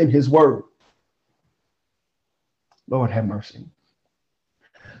promised in his word. Lord have mercy.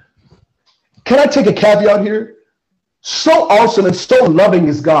 Can I take a caveat here? So awesome and so loving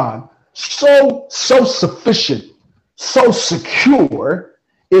is God. So sufficient, so secure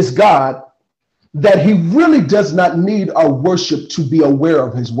is God that he really does not need our worship to be aware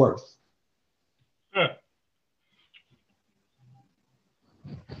of his worth.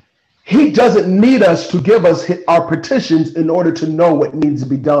 He doesn't need us to give us our petitions in order to know what needs to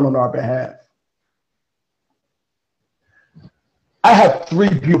be done on our behalf. I have 3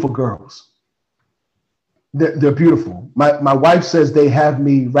 beautiful girls. They're beautiful. My wife says they have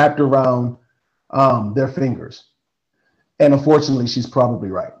me wrapped around their fingers. And unfortunately, she's probably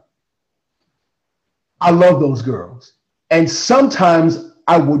right. I love those girls. And sometimes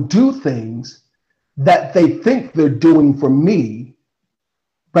I will do things that they think they're doing for me,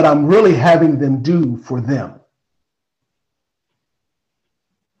 but I'm really having them do for them.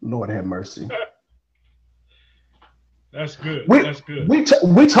 Lord have mercy. That's good. That's good.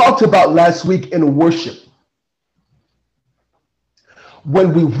 We talked about last week in worship.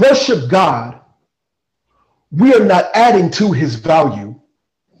 When we worship God, we are not adding to his value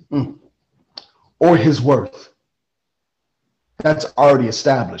or his worth. That's already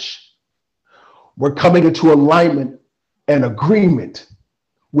established. We're coming into alignment and agreement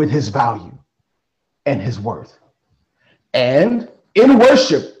with his value and his worth. And in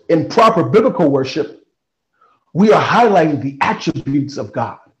worship, in proper biblical worship, we are highlighting the attributes of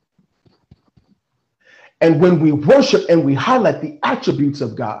God. And when we worship and we highlight the attributes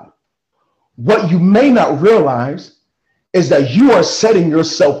of God, what you may not realize is that you are setting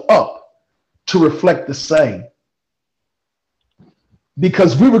yourself up to reflect the same.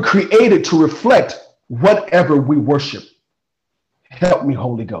 Because we were created to reflect whatever we worship. Help me,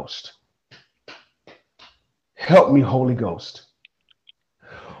 Holy Ghost. Help me, Holy Ghost.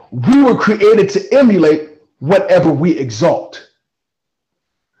 We were created to emulate whatever we exalt.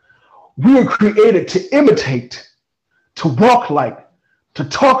 We were created to imitate, to walk like, to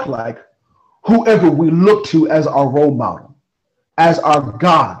talk like whoever we look to as our role model, as our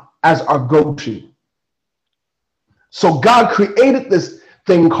God, as our go-to. So God created this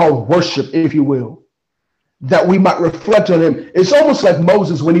thing called worship, if you will, that we might reflect on him. It's almost like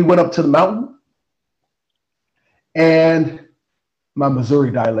Moses when he went up to the mountain, and my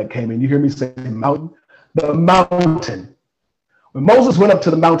Missouri dialect came in. You hear me say mountain? The mountain. When Moses went up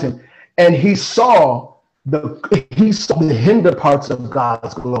to the mountain and he saw the hinder parts of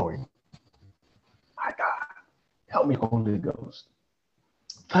God's glory. My God, help me, Holy Ghost.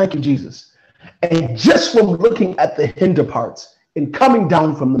 Thank you, Jesus. And just from looking at the hinder parts and coming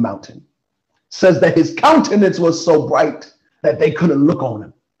down from the mountain, says that his countenance was so bright that they couldn't look on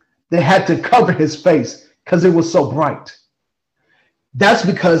him. They had to cover his face because it was so bright. That's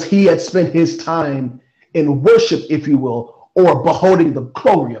because he had spent his time in worship, if you will, or beholding the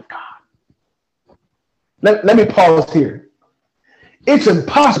glory of God. Let me pause here. It's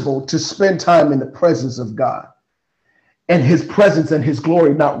impossible to spend time in the presence of God and his presence and his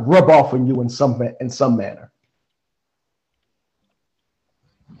glory not rub off on you in some manner.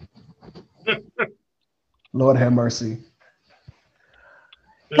 Lord have mercy.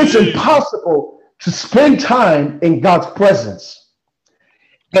 It's impossible to spend time in God's presence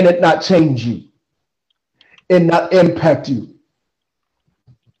and it not change you and not impact you.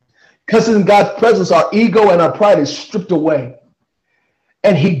 Because in God's presence, our ego and our pride is stripped away.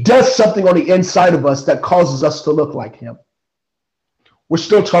 And he does something on the inside of us that causes us to look like him. We're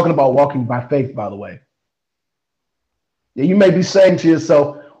still talking about walking by faith, by the way. You may be saying to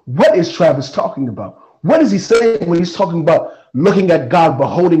yourself, what is Travis talking about? What is he saying when he's talking about looking at God,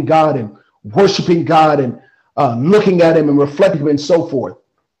 beholding God, and worshiping God, and looking at him and reflecting him and so forth?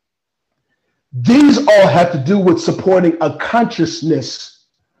 These all have to do with supporting a consciousness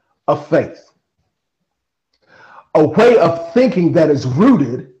of faith, a way of thinking that is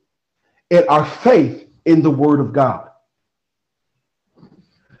rooted in our faith in the Word of God.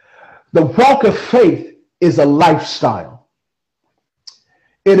 The walk of faith is a lifestyle.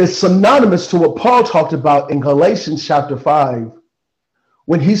 It is synonymous to what Paul talked about in Galatians chapter 5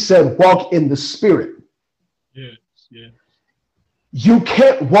 when he said, walk in the Spirit. Yes, yes. You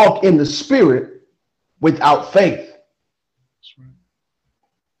can't walk in the Spirit without faith. That's right.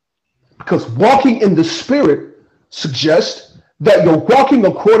 Because walking in the Spirit suggests that you're walking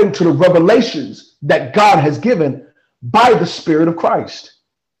according to the revelations that God has given by the Spirit of Christ.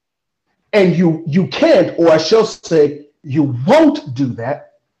 And you can't, or I shall say, you won't do that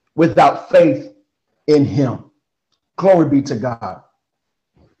without faith in him. Glory be to God.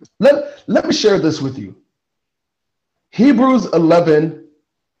 Let me share this with you. Hebrews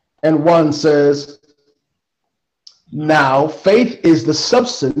 11:1 says, now faith is the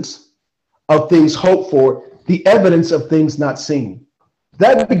substance of things hoped for, the evidence of things not seen.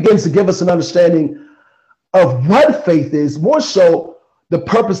 That begins to give us an understanding of what faith is, more so the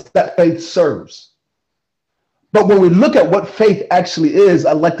purpose that faith serves. But when we look at what faith actually is,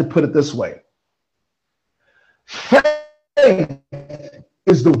 I like to put it this way. Faith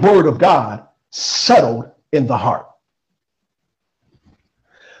is the word of God settled in the heart.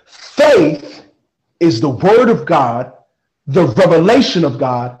 Faith is the word of God, the revelation of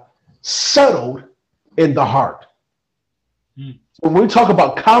God settled in the heart. When we talk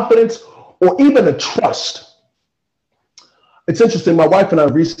about confidence or even a trust, it's interesting. My wife and I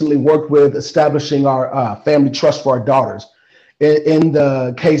recently worked with establishing our family trust for our daughters. In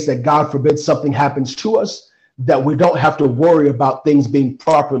the case that, God forbid, something happens to us, that we don't have to worry about things being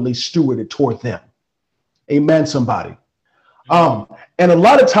properly stewarded toward them. Amen, somebody. And a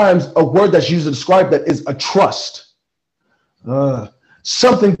lot of times a word that's used to describe that is a trust.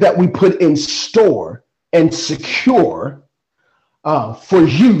 Something that we put in store and secure for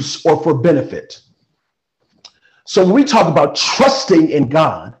use or for benefit. So when we talk about trusting in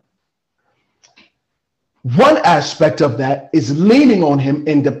God, one aspect of that is leaning on him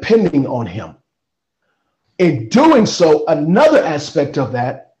and depending on him. In doing so, another aspect of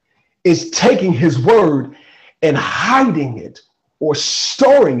that is taking his word and hiding it or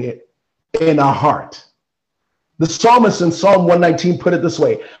storing it in our heart. The psalmist in Psalm 119 put it this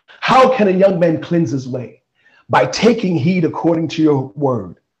way: how can a young man cleanse his way? By taking heed according to your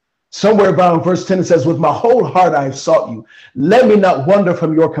word. Somewhere around verse 10, it says, with my whole heart I have sought you. Let me not wander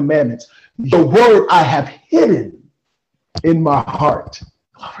from your commandments. Your word I have hidden in my heart.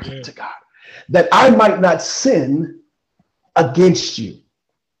 Glory to God, that I might not sin against you.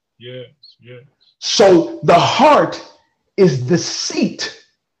 Yes, yes. So the heart is the seat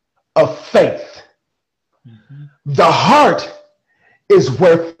of faith. Mm-hmm. The heart is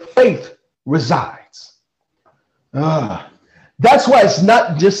where faith resides. That's why it's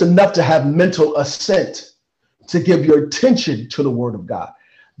not just enough to have mental assent to give your attention to the word of God.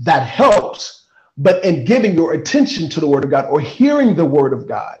 That helps, but in giving your attention to the word of God or hearing the word of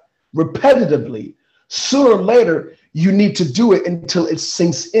God repetitively, sooner or later, you need to do it until it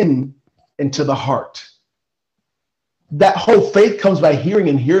sinks into the heart. That whole faith comes by hearing,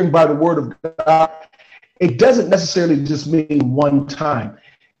 and hearing by the word of God. It doesn't necessarily just mean one time.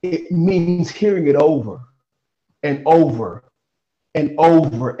 It means hearing it over and over and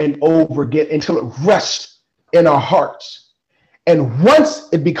over and over again until it rests in our hearts. And once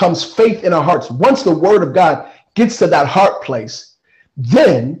it becomes faith in our hearts, once the word of God gets to that heart place,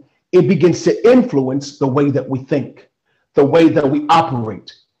 then it begins to influence the way that we think, the way that we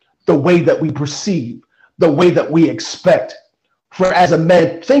operate, the way that we perceive, the way that we expect. For as a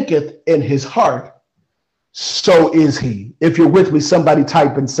man thinketh in his heart, so is he. If you're with me, somebody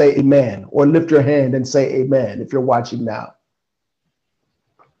type and say amen, or lift your hand and say amen if you're watching now.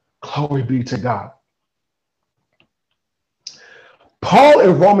 Glory be to God. Paul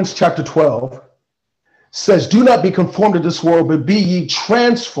in Romans chapter 12 says, do not be conformed to this world, but be ye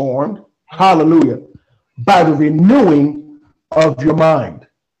transformed, hallelujah, by the renewing of your mind.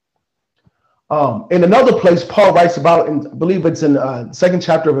 In another place, Paul writes about, and I believe it's in the second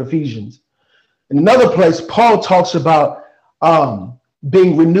chapter of Ephesians. In another place, Paul talks about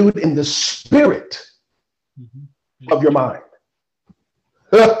being renewed in the spirit of your mind.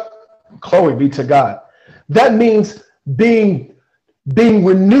 Glory be to God. That means being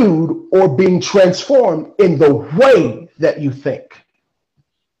renewed or being transformed in the way that you think.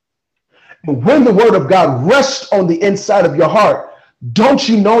 And when the word of God rests on the inside of your heart, don't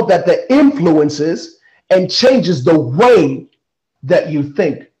you know that that influences and changes the way that you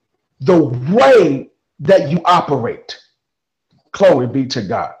think, the way that you operate? Glory be to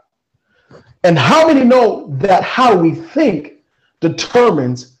God. And how many know that how we think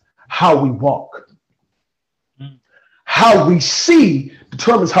determines how we walk? How we see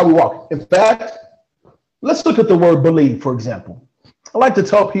determines how we walk. In fact, let's look at the word believe, for example. I like to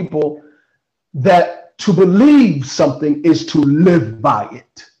tell people that to believe something is to live by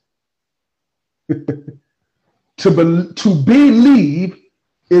it. To believe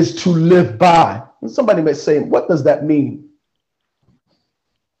is to live by. And somebody may say, what does that mean?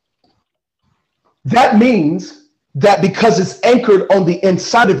 That means that because it's anchored on the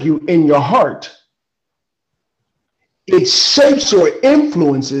inside of you in your heart, it shapes or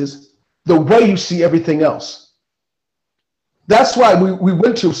influences the way you see everything else. That's why we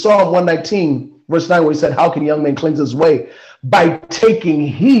went to Psalm 119, verse 9, where he said, how can a young man cleanse his way? By taking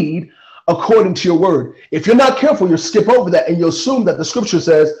heed according to your word. If you're not careful, you'll skip over that and you'll assume that the scripture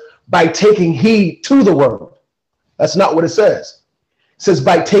says, by taking heed to the word. That's not what it says. It says,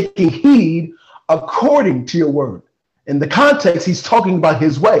 by taking heed according to your word. In the context, he's talking about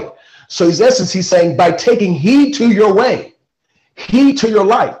his way. So in essence, he's saying, by taking heed to your way, heed to your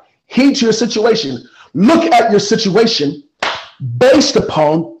life, heed to your situation, look at your situation based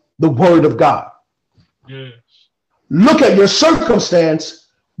upon the word of God. Yes. Look at your circumstance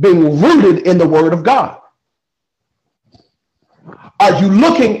being rooted in the word of God. Are you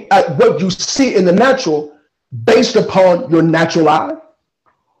looking at what you see in the natural based upon your natural eye?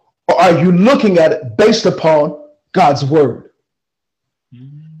 Or are you looking at it based upon God's word?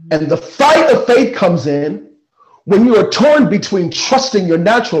 And the fight of faith comes in when you are torn between trusting your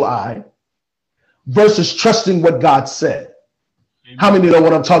natural eye versus trusting what God said. Amen. How many know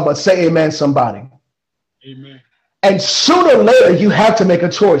what I'm talking about? Say amen, somebody. Amen. And sooner or later, you have to make a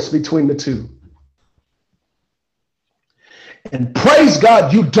choice between the two. And praise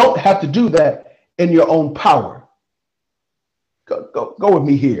God, you don't have to do that in your own power. Go with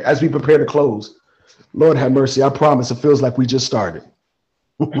me here as we prepare to close. Lord have mercy. I promise it feels like we just started.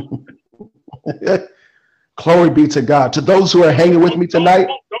 Glory be to God. To those who are hanging with me tonight.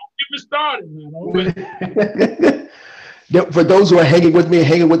 Don't get me started, man. For those who are hanging with me and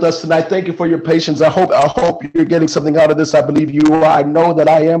hanging with us tonight, thank you for your patience. I hope you're getting something out of this. I believe you are. I know that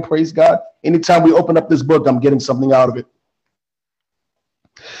I am. Praise God. Anytime we open up this book, I'm getting something out of it.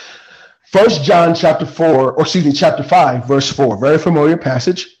 1 John chapter 5, verse 4. Very familiar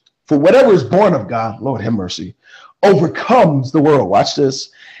passage. For whatever is born of God, Lord have mercy, overcomes the world. Watch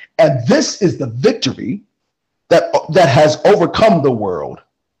this. And this is the victory that has overcome the world,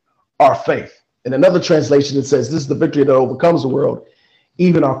 our faith. In another translation, it says, this is the victory that overcomes the world,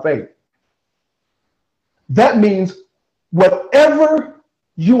 even our faith. That means whatever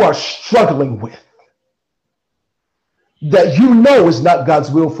you are struggling with, that you know is not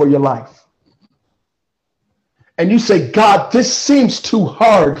God's will for your life. And you say, God, this seems too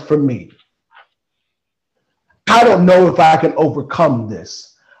hard for me. I don't know if I can overcome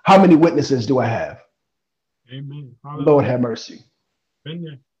this. How many witnesses do I have? Amen. Lord have mercy.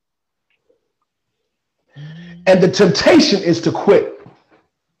 Amen. And the temptation is to quit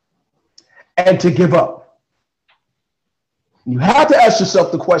and to give up. You have to ask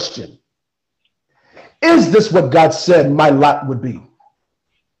yourself the question, is this what God said my lot would be?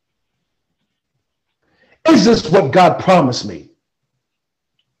 Is this what God promised me?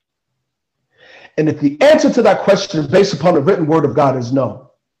 And if the answer to that question based upon the written word of God is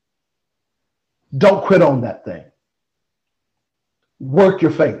no, don't quit on that thing. Work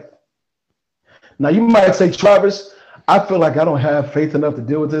your faith. Now you might say, Travis, I feel like I don't have faith enough to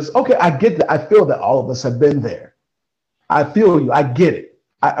deal with this. Okay, I get that. I feel that all of us have been there. I feel you. I get it.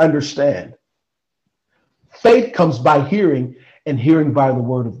 I understand. Faith comes by hearing, and hearing by the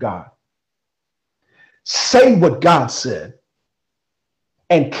word of God. Say what God said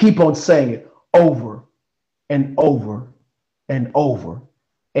and keep on saying it over and over and over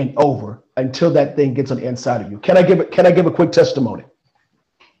and over until that thing gets on the inside of you. Can I give a quick testimony?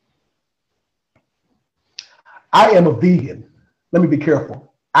 I am a vegan. Let me be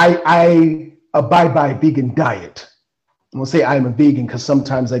careful. I abide by a vegan diet. I'm going to say I am a vegan because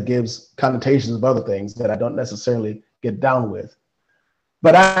sometimes that gives connotations of other things that I don't necessarily get down with.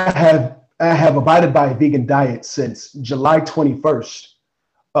 But I have abided by a vegan diet since July 21st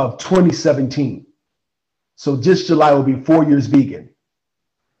of 2017. So this July will be 4 years vegan.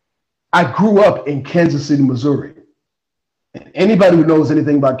 I grew up in Kansas City, Missouri. And anybody who knows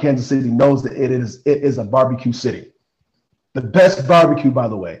anything about Kansas City knows that it is a barbecue city. The best barbecue, by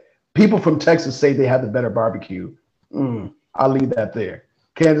the way. People from Texas say they have the better barbecue. I'll leave that there.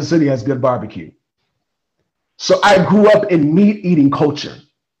 Kansas City has good barbecue. So I grew up in meat eating culture.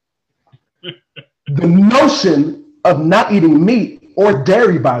 The notion of not eating meat or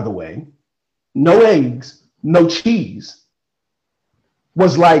dairy, by the way, no eggs, no cheese,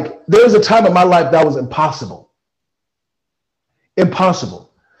 was like, there was a time in my life that was impossible.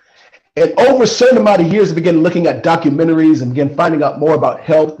 Impossible. And over a certain amount of years, I began looking at documentaries and began finding out more about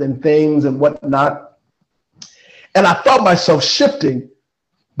health and things and whatnot. And I felt myself shifting,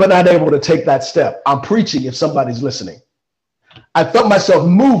 but not able to take that step. I'm preaching if somebody's listening. I felt myself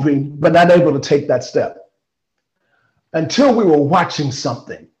moving, but not able to take that step. Until we were watching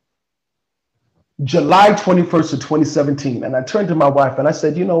something, July 21st of 2017. And I turned to my wife and I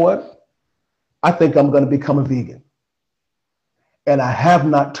said, you know what? I think I'm going to become a vegan. And I have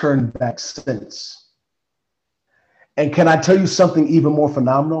not turned back since. And can I tell you something even more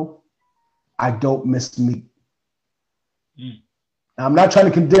phenomenal? I don't miss meat. I'm not trying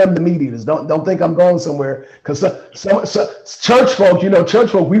to condemn the meat eaters. Don't think I'm going somewhere, because some church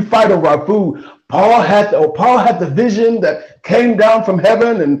folk, we fight over our food. Paul had the vision that came down from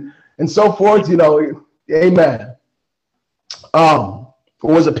heaven and so forth. Amen. Or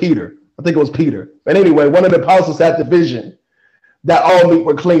was it Peter? I think it was Peter. But anyway, one of the apostles had the vision that all meat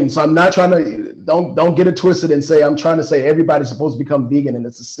were clean. So I'm not trying to don't get it twisted and say I'm trying to say everybody's supposed to become vegan and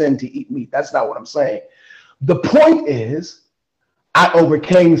it's a sin to eat meat. That's not what I'm saying. The point is, I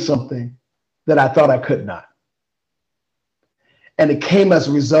overcame something that I thought I could not. And it came as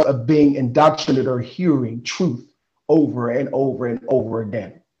a result of being indoctrinated or hearing truth over and over and over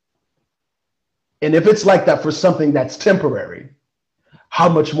again. And if it's like that for something that's temporary, how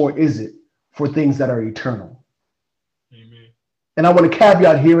much more is it for things that are eternal? Amen. And I want to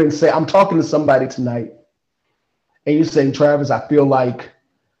caveat here and say, I'm talking to somebody tonight, and you're saying, Travis, I feel like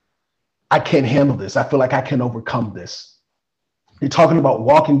I can't handle this. I feel like I can't overcome this. You're talking about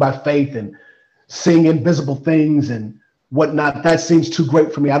walking by faith and seeing invisible things and whatnot. That seems too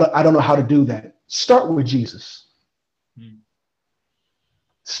great for me. I don't know how to do that. Start with Jesus.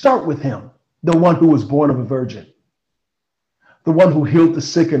 Start with him, the one who was born of a virgin, the one who healed the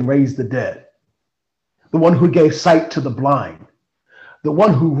sick and raised the dead, the one who gave sight to the blind, the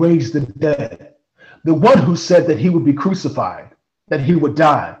one who raised the dead, the one who said that he would be crucified, that he would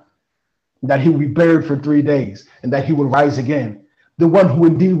die, that he would be buried for 3 days, and that he would rise again. The one who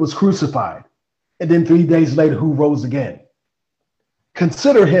indeed was crucified, and then 3 days later, who rose again.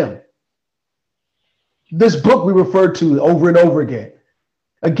 Consider him. This book we refer to over and over again.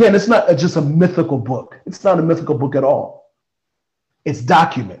 Again, it's not just a mythical book. It's not a mythical book at all. It's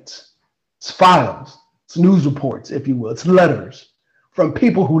documents, it's files, it's news reports, if you will. It's letters from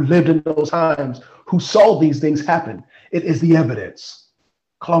people who lived in those times, who saw these things happen. It is the evidence.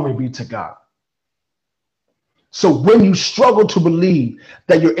 Glory be to God. So when you struggle to believe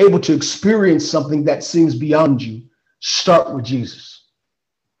that you're able to experience something that seems beyond you, start with Jesus.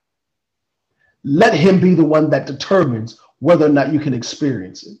 Let him be the one that determines whether or not you can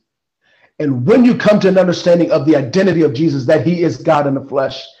experience it. And when you come to an understanding of the identity of Jesus, that he is God in the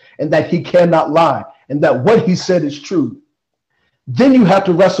flesh and that he cannot lie and that what he said is true, then you have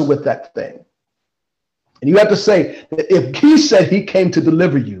to wrestle with that thing. And you have to say that if he said he came to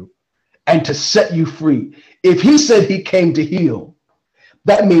deliver you and to set you free, if he said he came to heal,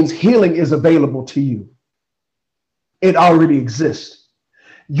 that means healing is available to you. It already exists.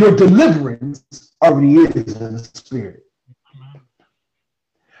 Your deliverance already is in the spirit.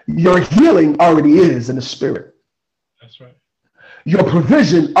 Your healing already is in the spirit. That's right. Your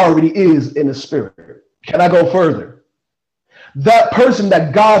provision already is in the spirit. Can I go further? That person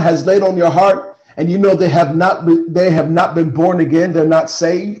that God has laid on your heart, and you know they have not been born again, they're not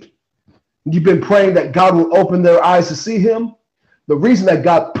saved. You've been praying that God will open their eyes to see him. The reason that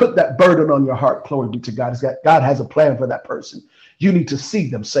God put that burden on your heart, glory be to God, is that God has a plan for that person. You need to see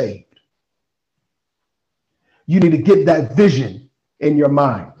them saved. You need to get that vision in your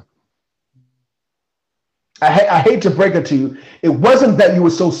mind. I hate to break it to you. It wasn't that you were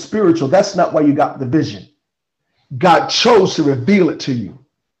so spiritual. That's not why you got the vision. God chose to reveal it to you,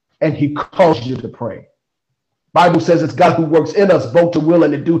 and he calls you to pray. Bible says it's God who works in us both to will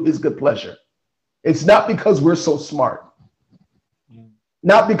and to do his good pleasure. It's not because we're so smart,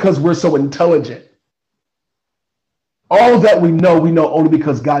 not because we're so intelligent. All that we know only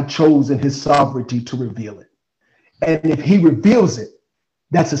because God chose in his sovereignty to reveal it. And if he reveals it,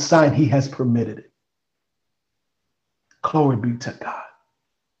 that's a sign he has permitted it. Glory be to God.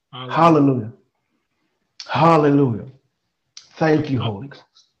 Hallelujah. Hallelujah. Thank you, Holy Ghost.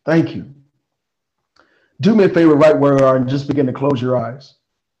 Thank you. Do me a favor right where you are and just begin to close your eyes.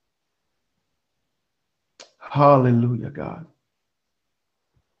 Hallelujah, God.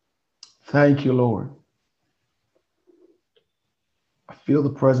 Thank you, Lord. I feel the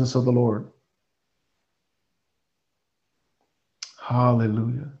presence of the Lord.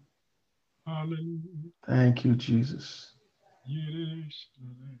 Hallelujah. Hallelujah. Thank you, Jesus. Yes.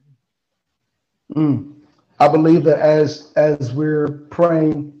 I believe that as we're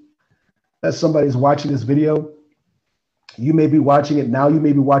praying, that somebody's watching this video. You may be watching it now. You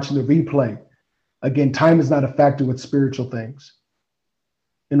may be watching the replay. Again, time is not a factor with spiritual things.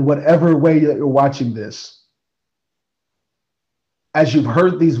 In whatever way that you're watching this, as you've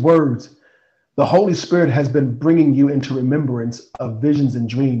heard these words, the Holy Spirit has been bringing you into remembrance of visions and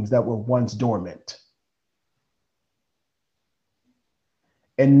dreams that were once dormant.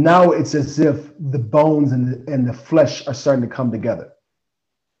 And now it's as if the bones and the flesh are starting to come together.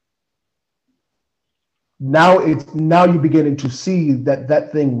 Now you're beginning to see that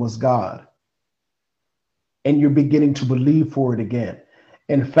that thing was God. And you're beginning to believe for it again.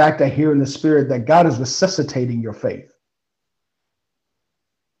 In fact, I hear in the spirit that God is resuscitating your faith.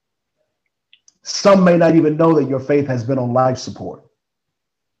 Some may not even know that your faith has been on life support.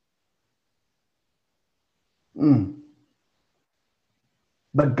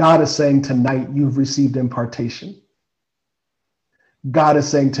 But God is saying tonight, you've received impartation. God is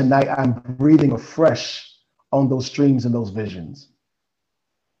saying tonight, I'm breathing afresh on those dreams and those visions.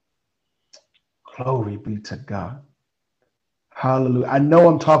 Glory be to God. Hallelujah. I know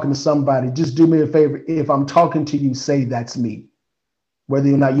I'm talking to somebody. Just do me a favor. If I'm talking to you, say that's me.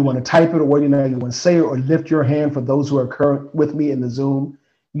 Whether or not you want to type it or whether or not you want to say it or lift your hand for those who are current with me in the Zoom,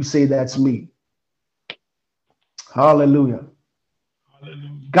 you say that's me. Hallelujah. Hallelujah.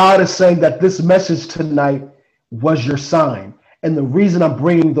 God is saying that this message tonight was your sign. And the reason I'm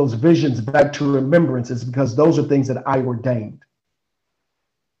bringing those visions back to remembrance is because those are things that I ordained.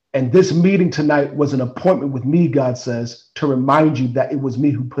 And this meeting tonight was an appointment with me, God says, to remind you that it was me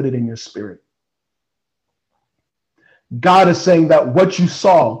who put it in your spirit. God is saying that what you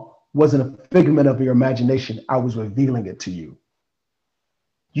saw wasn't a figment of your imagination. I was revealing it to you.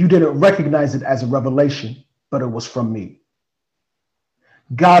 You didn't recognize it as a revelation, but it was from me.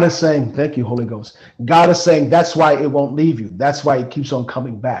 God is saying, thank you, Holy Ghost. God is saying that's why it won't leave you. That's why it keeps on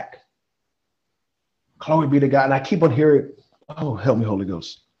coming back. Glory be to God. And I keep on hearing, oh, help me, Holy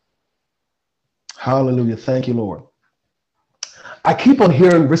Ghost. Hallelujah. Thank you, Lord. I keep on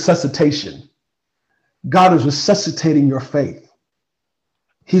hearing resuscitation. God is resuscitating your faith.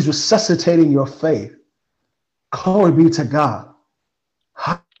 He's resuscitating your faith. Glory be to God.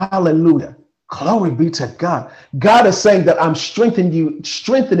 Hallelujah. Glory be to God. God is saying that I'm strengthening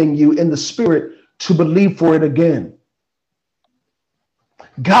you in the spirit to believe for it again.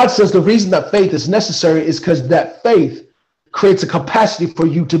 God says the reason that faith is necessary is because that faith creates a capacity for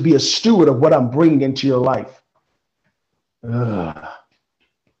you to be a steward of what I'm bringing into your life. Glory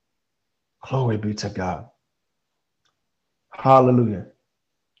be to God. Hallelujah.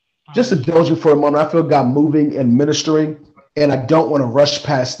 Just indulge you for a moment. I feel God moving and ministering, and I don't want to rush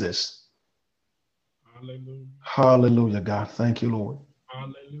past this. Hallelujah. Hallelujah, God. Thank you, Lord.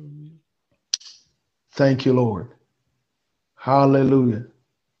 Hallelujah. Thank you, Lord. Hallelujah.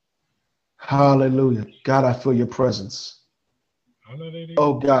 Hallelujah. God, I feel your presence. Hallelujah.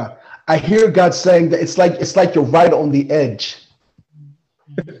 Oh God. I hear God saying that it's like you're right on the edge.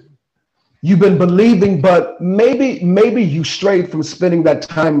 You've been believing, but maybe you strayed from spending that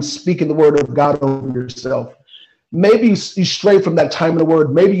time speaking the word of God over yourself. Maybe you strayed from that time in the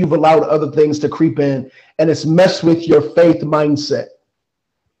word. Maybe you've allowed other things to creep in and it's messed with your faith mindset.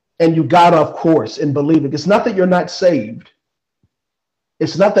 And you got off course in believing. It's not that you're not saved.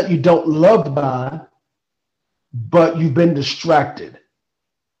 It's not that you don't love God, but you've been distracted.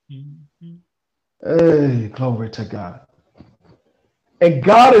 Hey, glory to God. And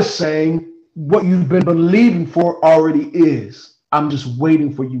God is saying what you've been believing for already is. I'm just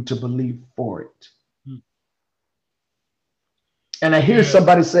waiting for you to believe for it. And I hear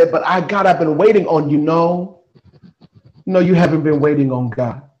somebody say, but God, I've been waiting on you. No, you haven't been waiting on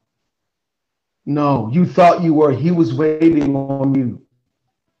God. No, you thought you were. He was waiting on you.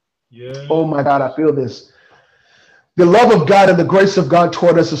 Yeah. Oh my God, I feel this. The love of God and the grace of God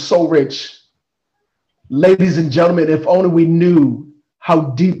toward us is so rich. Ladies and gentlemen, if only we knew how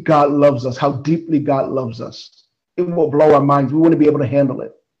deep God loves us, how deeply God loves us, it will blow our minds. We wouldn't be able to handle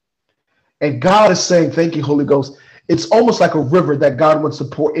it. And God is saying, thank you, Holy Ghost. It's almost like a river that God wants to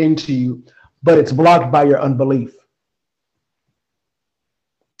pour into you, but it's blocked by your unbelief.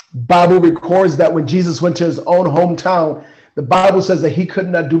 Bible records that when Jesus went to his own hometown, the Bible says that he could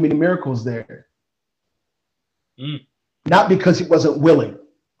not do many miracles there. Not because he wasn't willing,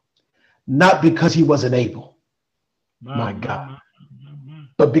 not because he wasn't able, my God,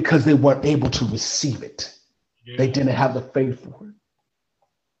 but because they weren't able to receive it. They didn't have the faith for it.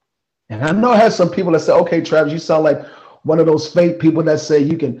 And I know I have some people that say, okay, Travis, you sound like one of those faith people that say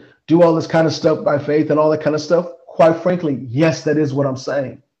you can do all this kind of stuff by faith and all that kind of stuff. Quite frankly, yes, that is what I'm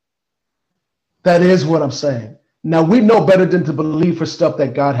saying. That is what I'm saying. Now, we know better than to believe for stuff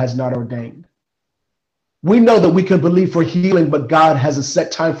that God has not ordained. We know that we can believe for healing, but God has a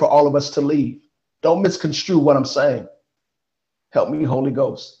set time for all of us to leave. Don't misconstrue what I'm saying. Help me, Holy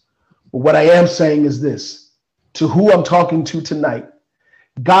Ghost. But what I am saying is this. To who I'm talking to tonight,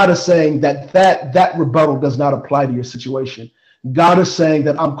 God is saying that rebuttal does not apply to your situation. God is saying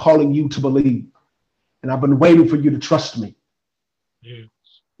that I'm calling you to believe. And I've been waiting for you to trust me. Yeah.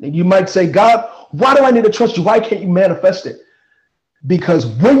 And you might say, God, why do I need to trust you? Why can't you manifest it? Because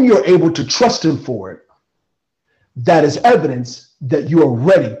when you're able to trust him for it, that is evidence that you are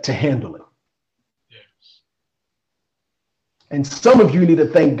ready to handle it. Yes. And some of you need to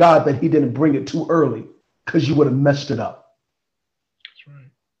thank God that he didn't bring it too early, because you would have messed it up. That's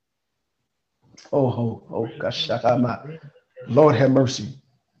right. Oh, gosh. Lord have mercy.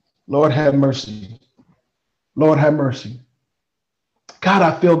 Lord have mercy. Lord have mercy. God,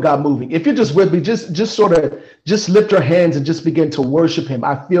 I feel God moving. If you're just with me, just lift your hands and just begin to worship him.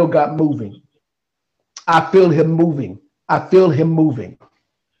 I feel God moving. I feel him moving. I feel him moving.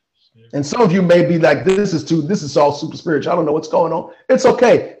 And some of you may be like, this is all super spiritual. I don't know what's going on. It's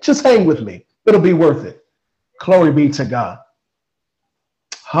okay. Just hang with me. It'll be worth it. Glory be to God.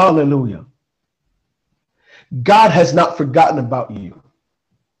 Hallelujah. God has not forgotten about you.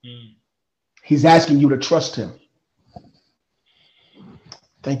 He's asking you to trust him.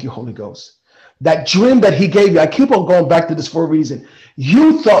 Thank you, Holy Ghost. That dream that he gave you, I keep on going back to this for a reason.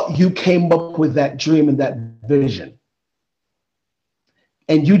 You thought you came up with that dream and that vision.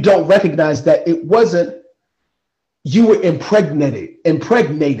 And you don't recognize that it wasn't, you were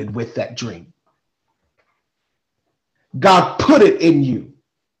impregnated with that dream. God put it in you.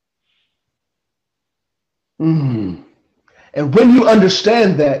 And when you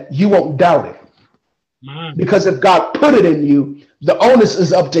understand that, you won't doubt it. Because if God put it in you, the onus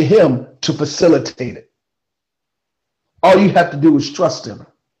is up to him to facilitate it. All you have to do is trust him.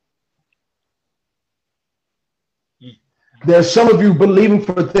 There's some of you believing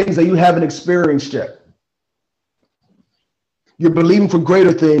for things that you haven't experienced yet. You're believing for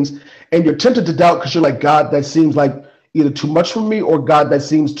greater things, and you're tempted to doubt because you're like, God, that seems like either too much for me, or God, it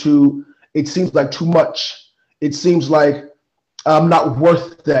seems like too much. It seems like I'm not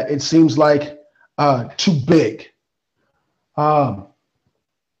worth that. It seems like too big. Help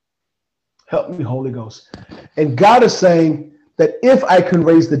me, Holy Ghost. And God is saying that if I can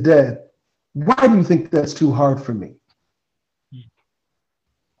raise the dead, why do you think that's too hard for me?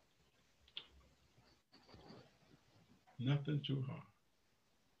 Nothing too hard.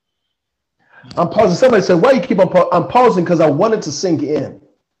 I'm pausing. Somebody said, why you keep on pausing? I'm pausing because I wanted to sink in.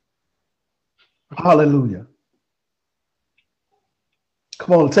 Hallelujah.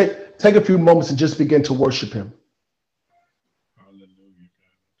 Come on, take a few moments and just begin to worship him. Hallelujah, God.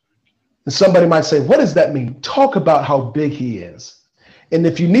 And somebody might say, what does that mean? Talk about how big he is. And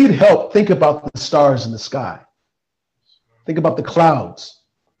if you need help, think about the stars in the sky. Think about the clouds.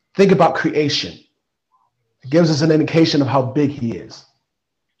 Think about creation. It gives us an indication of how big he is.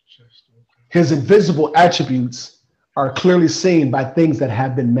 His invisible attributes are clearly seen by things that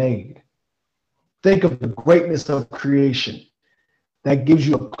have been made. Think of the greatness of creation. That gives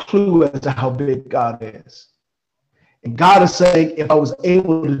you a clue as to how big God is. And God is saying, if I was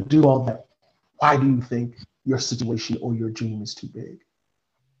able to do all that, why do you think your situation or your dream is too big?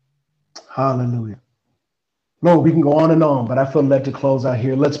 Hallelujah. Lord, we can go on and on, but I feel led to close out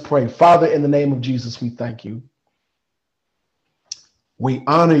here. Let's pray. Father, in the name of Jesus, we thank you. We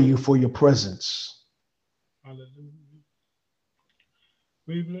honor you for your presence. Hallelujah.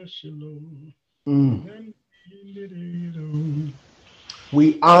 We bless you, Lord.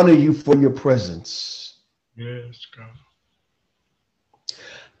 We honor you for your presence. Yes, God.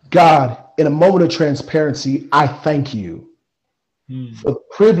 God, in a moment of transparency, I thank you for the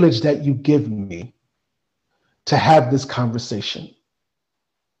privilege that you give me to have this conversation.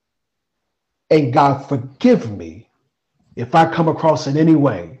 And God, forgive me if I come across in any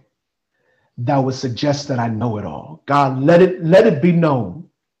way that would suggest that I know it all. God, let it be known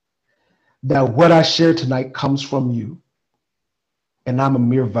that what I share tonight comes from you, and I'm a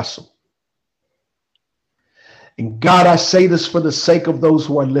mere vessel. And God, I say this for the sake of those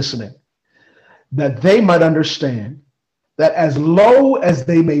who are listening, that they might understand that as low as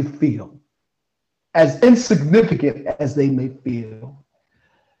they may feel, as insignificant as they may feel,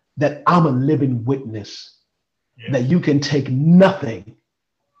 that I'm a living witness, that you can take nothing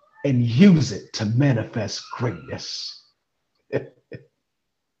and use it to manifest greatness.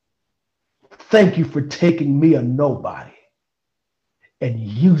 Thank you for taking me, a nobody, and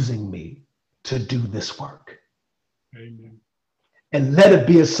using me to do this work. Amen. And let it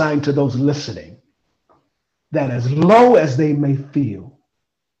be a sign to those listening that as low as they may feel,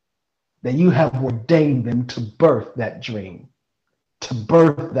 that you have ordained them to birth that dream, to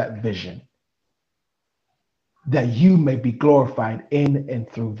birth that vision, that you may be glorified in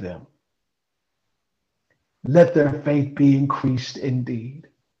and through them. Let their faith be increased indeed.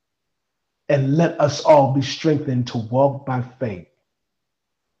 And let us all be strengthened to walk by faith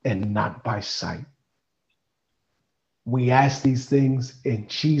and not by sight. We ask these things in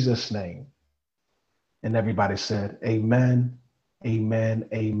Jesus' name. And everybody said, amen, amen,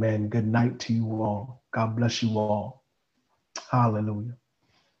 amen. Good night to you all. God bless you all. Hallelujah.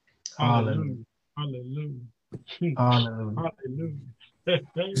 Hallelujah. Hallelujah. Hallelujah. Hallelujah.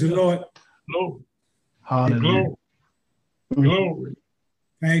 Praise the Lord. Glory. Hallelujah. Glory.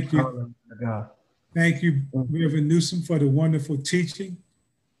 Thank you. Hallelujah, God. Thank you, Reverend Newsom, for the wonderful teaching.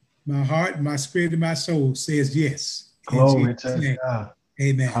 My heart, my spirit, and my soul says yes. Glory to God.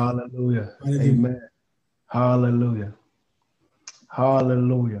 Amen. Hallelujah. Hallelujah. Amen. Hallelujah.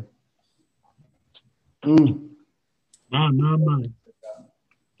 Hallelujah. My.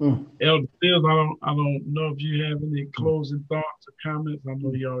 Elder Fields, I don't know if you have any closing thoughts or comments. I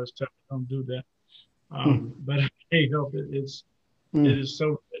know you always tell me don't do that. But I can't help it. It is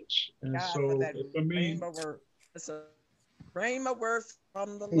so rich. And God, so for me, it's a rhema word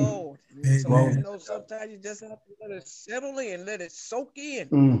from the Lord. So sometimes you just have to let it settle in, let it soak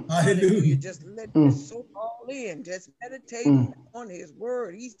in. Hallelujah. Just let it soak all in. Just meditate on his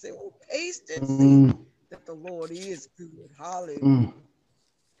word. He said, oh, taste and see that the Lord is good. Hallelujah.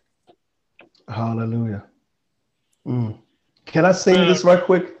 Hallelujah. Can I sing this right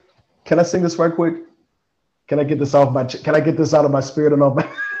quick? Can I sing this right quick? Can I get this off my? Can I get this out of my spirit and off my?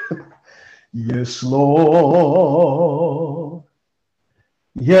 Yes, Lord.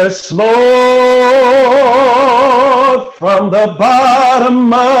 Yes, Lord. From the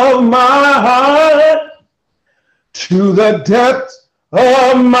bottom of my heart to the depths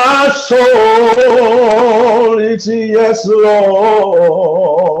of my soul, it's yes, Lord.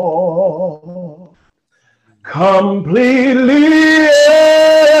 Completely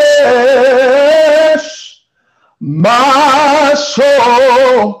yes. My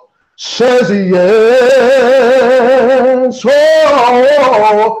soul says yes.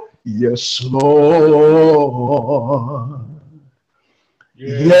 Oh, yes, Lord.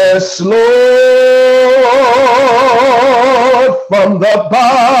 Yes, Lord. From the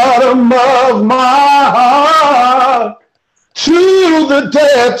bottom of my heart to the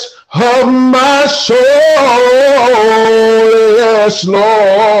depths of my soul, yes,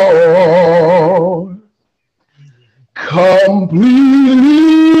 Lord. Completely,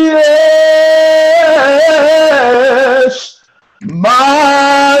 yes,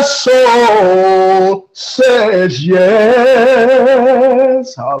 my soul says yes.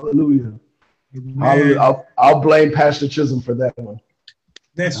 Hallelujah. Hallelujah. I'll blame Pastor Chisholm for that one.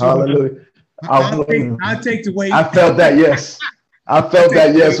 That's hallelujah. I'll take the weight. I felt that, yes. I felt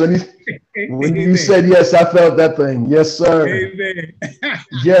that, yes. When you said yes, I felt that thing. Yes, sir. Amen.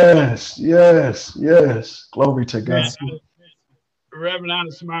 Yes, yes, yes. Glory to God. Reverend, I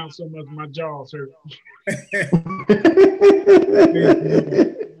smiled so much my jaws hurt.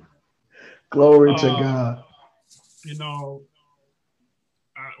 Glory to God. You know,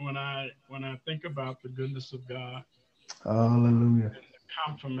 when I think about the goodness of God, hallelujah, and the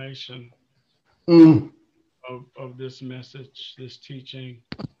confirmation of this message, this teaching,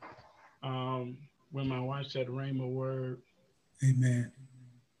 when my wife said "rhema word," amen,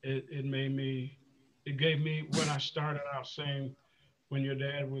 it gave me what I started out saying when your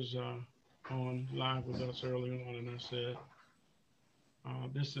dad was on live with us early on, and I said,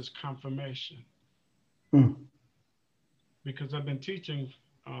 this is confirmation. Because I've been teaching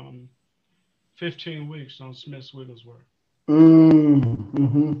 15 weeks on Smith Wigglesworth.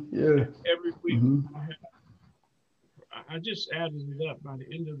 Yeah. Every week, I just added it up. By the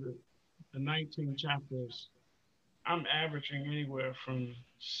end of the 19 chapters, I'm averaging anywhere from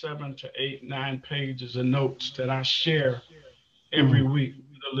 7 to 8, 9 pages of notes that I share every week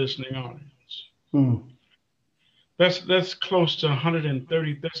with the listening audience. That's close to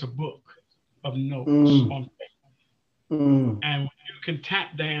 130. That's a book of notes on paper. And when you can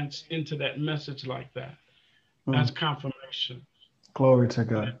tap dance into that message like that, that's confirmation. Glory to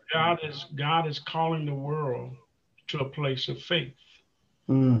God. God is calling the world to a place of faith.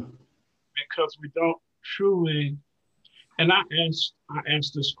 Because we don't truly, and I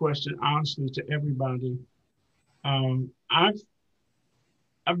asked this question honestly to everybody. I've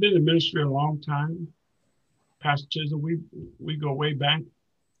been in ministry a long time. Pastor Chisholm, we go way back.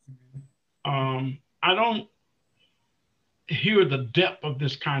 I don't hear the depth of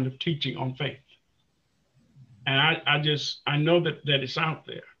this kind of teaching on faith. And I know that it's out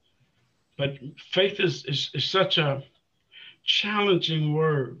there. But faith is such a challenging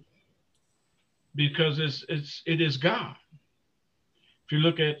word because it is God. If you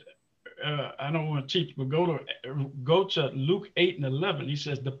look at, I don't want to teach, but go to Luke 8:11. He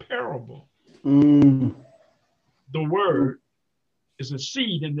says the parable, the word is a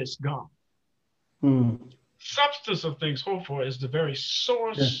seed in this God. Substance of things hoped for is the very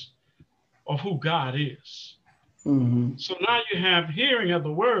source of who God is. So now you have hearing of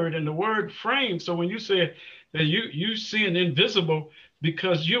the word and the word framed. So when you say that you see an invisible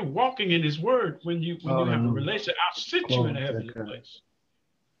because you're walking in his word, when you have a relationship, I'll sit you in a heavenly place.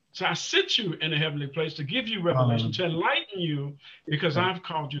 So I sit you in a heavenly place to give you revelation, to enlighten you, because I've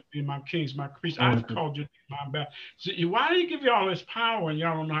called you to be my kings, my priests. I've called you to be my battle. So why do you give you all this power and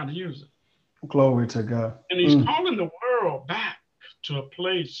y'all don't know how to use it? Glory to God. And he's calling the world back to a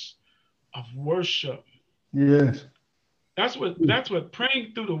place of worship. Yes. That's what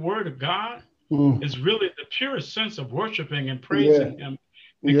praying through the word of God is really the purest sense of worshiping and praising him,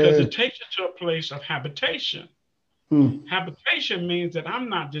 because it takes you to a place of habitation. Habitation means that I'm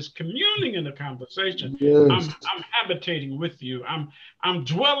not just communing in the conversation. I'm habitating with you. I'm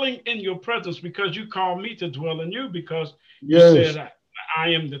dwelling in your presence because you call me to dwell in you, because you said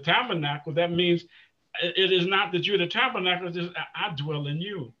I am the tabernacle. That means it is not that you're the tabernacle, it's just I dwell in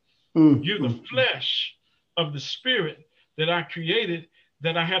you. You're the flesh of the spirit that I created,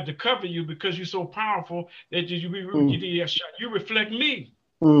 that I had to cover you because you're so powerful that you reflect me.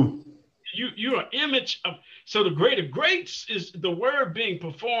 You are image of, so the greater grace is the word being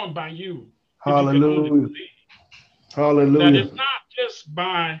performed by you. Hallelujah. Hallelujah. That it's not just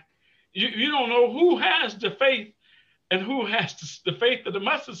by, you don't know who has the faith and who has the faith of the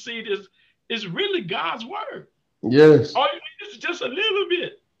mustard seed is really God's word. Yes. All you need is just a little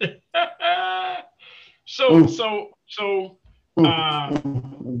bit. So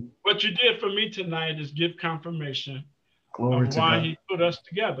what you did for me tonight is give confirmation of why he put us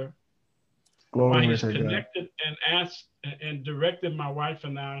together. Why he's connected and asked and directed my wife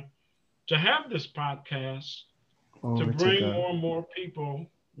and I to have this podcast to bring more and more people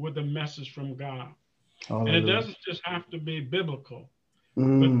with a message from God. And it doesn't just have to be biblical,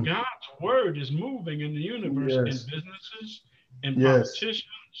 but God's word is moving in the universe, in businesses, in politicians.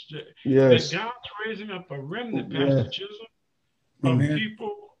 That God's raising up a remnant, Pastor Chisholm, of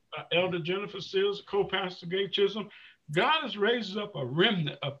people, Elder Jennifer Seals, co-pastor Gay Chisholm, God has raised up a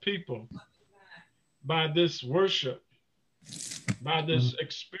remnant of people by this worship, by this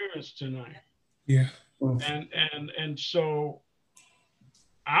experience tonight. Yeah. And so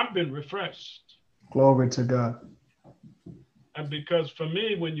I've been refreshed. Glory to God. And because for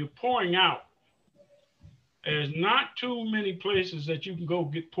me, when you're pouring out, there's not too many places that you can go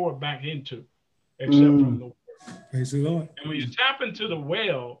get poured back into, except from the Word. Praise the Lord. And when you tap into the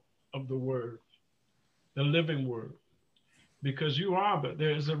well of the Word, the living Word, because you are, but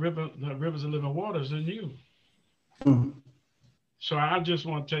there's a river, the rivers of living waters in you. So I just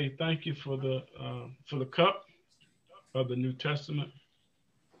want to tell you, thank you for the cup of the New Testament.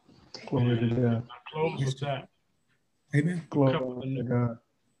 Glory to God. I close with that. Amen. Glory to God.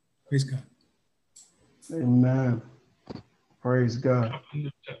 Praise God. Amen. Praise God.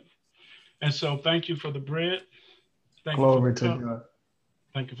 And so thank you for the bread. Thank Glory you for the to cup. God.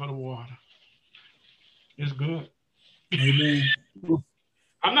 Thank you for the water. It's good. Amen.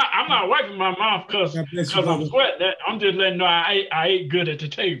 I'm not wiping my mouth because I'm sweating. I'm just letting you know I ate good at the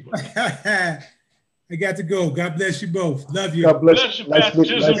table. I got to go. God bless you both. Love you. God bless you, Pastor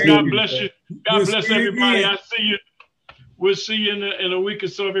Chisholm. God bless you. God bless see you everybody. again. I see you. We'll see you in a week or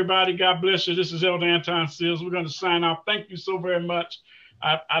so, everybody. God bless you. This is Elder Anton Seals. We're going to sign off. Thank you so very much.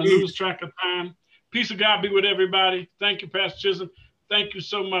 I lose track of time. Peace of God be with everybody. Thank you, Pastor Chisholm. Thank you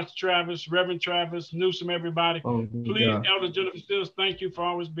so much, Travis, Reverend Travis, Newsom, everybody. Please, God. Elder Jennifer Stills, thank you for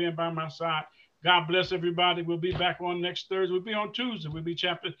always being by my side. God bless everybody. We'll be back on next Thursday. We'll be on Tuesday. We'll be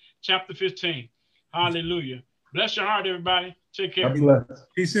chapter 15. Hallelujah. Bless your heart, everybody. Take care. God bless.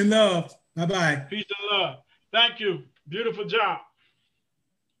 Peace and love. Bye-bye. Peace and love. Thank you. Beautiful job.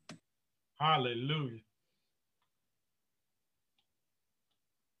 Hallelujah.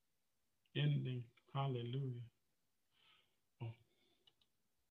 Ending. Hallelujah.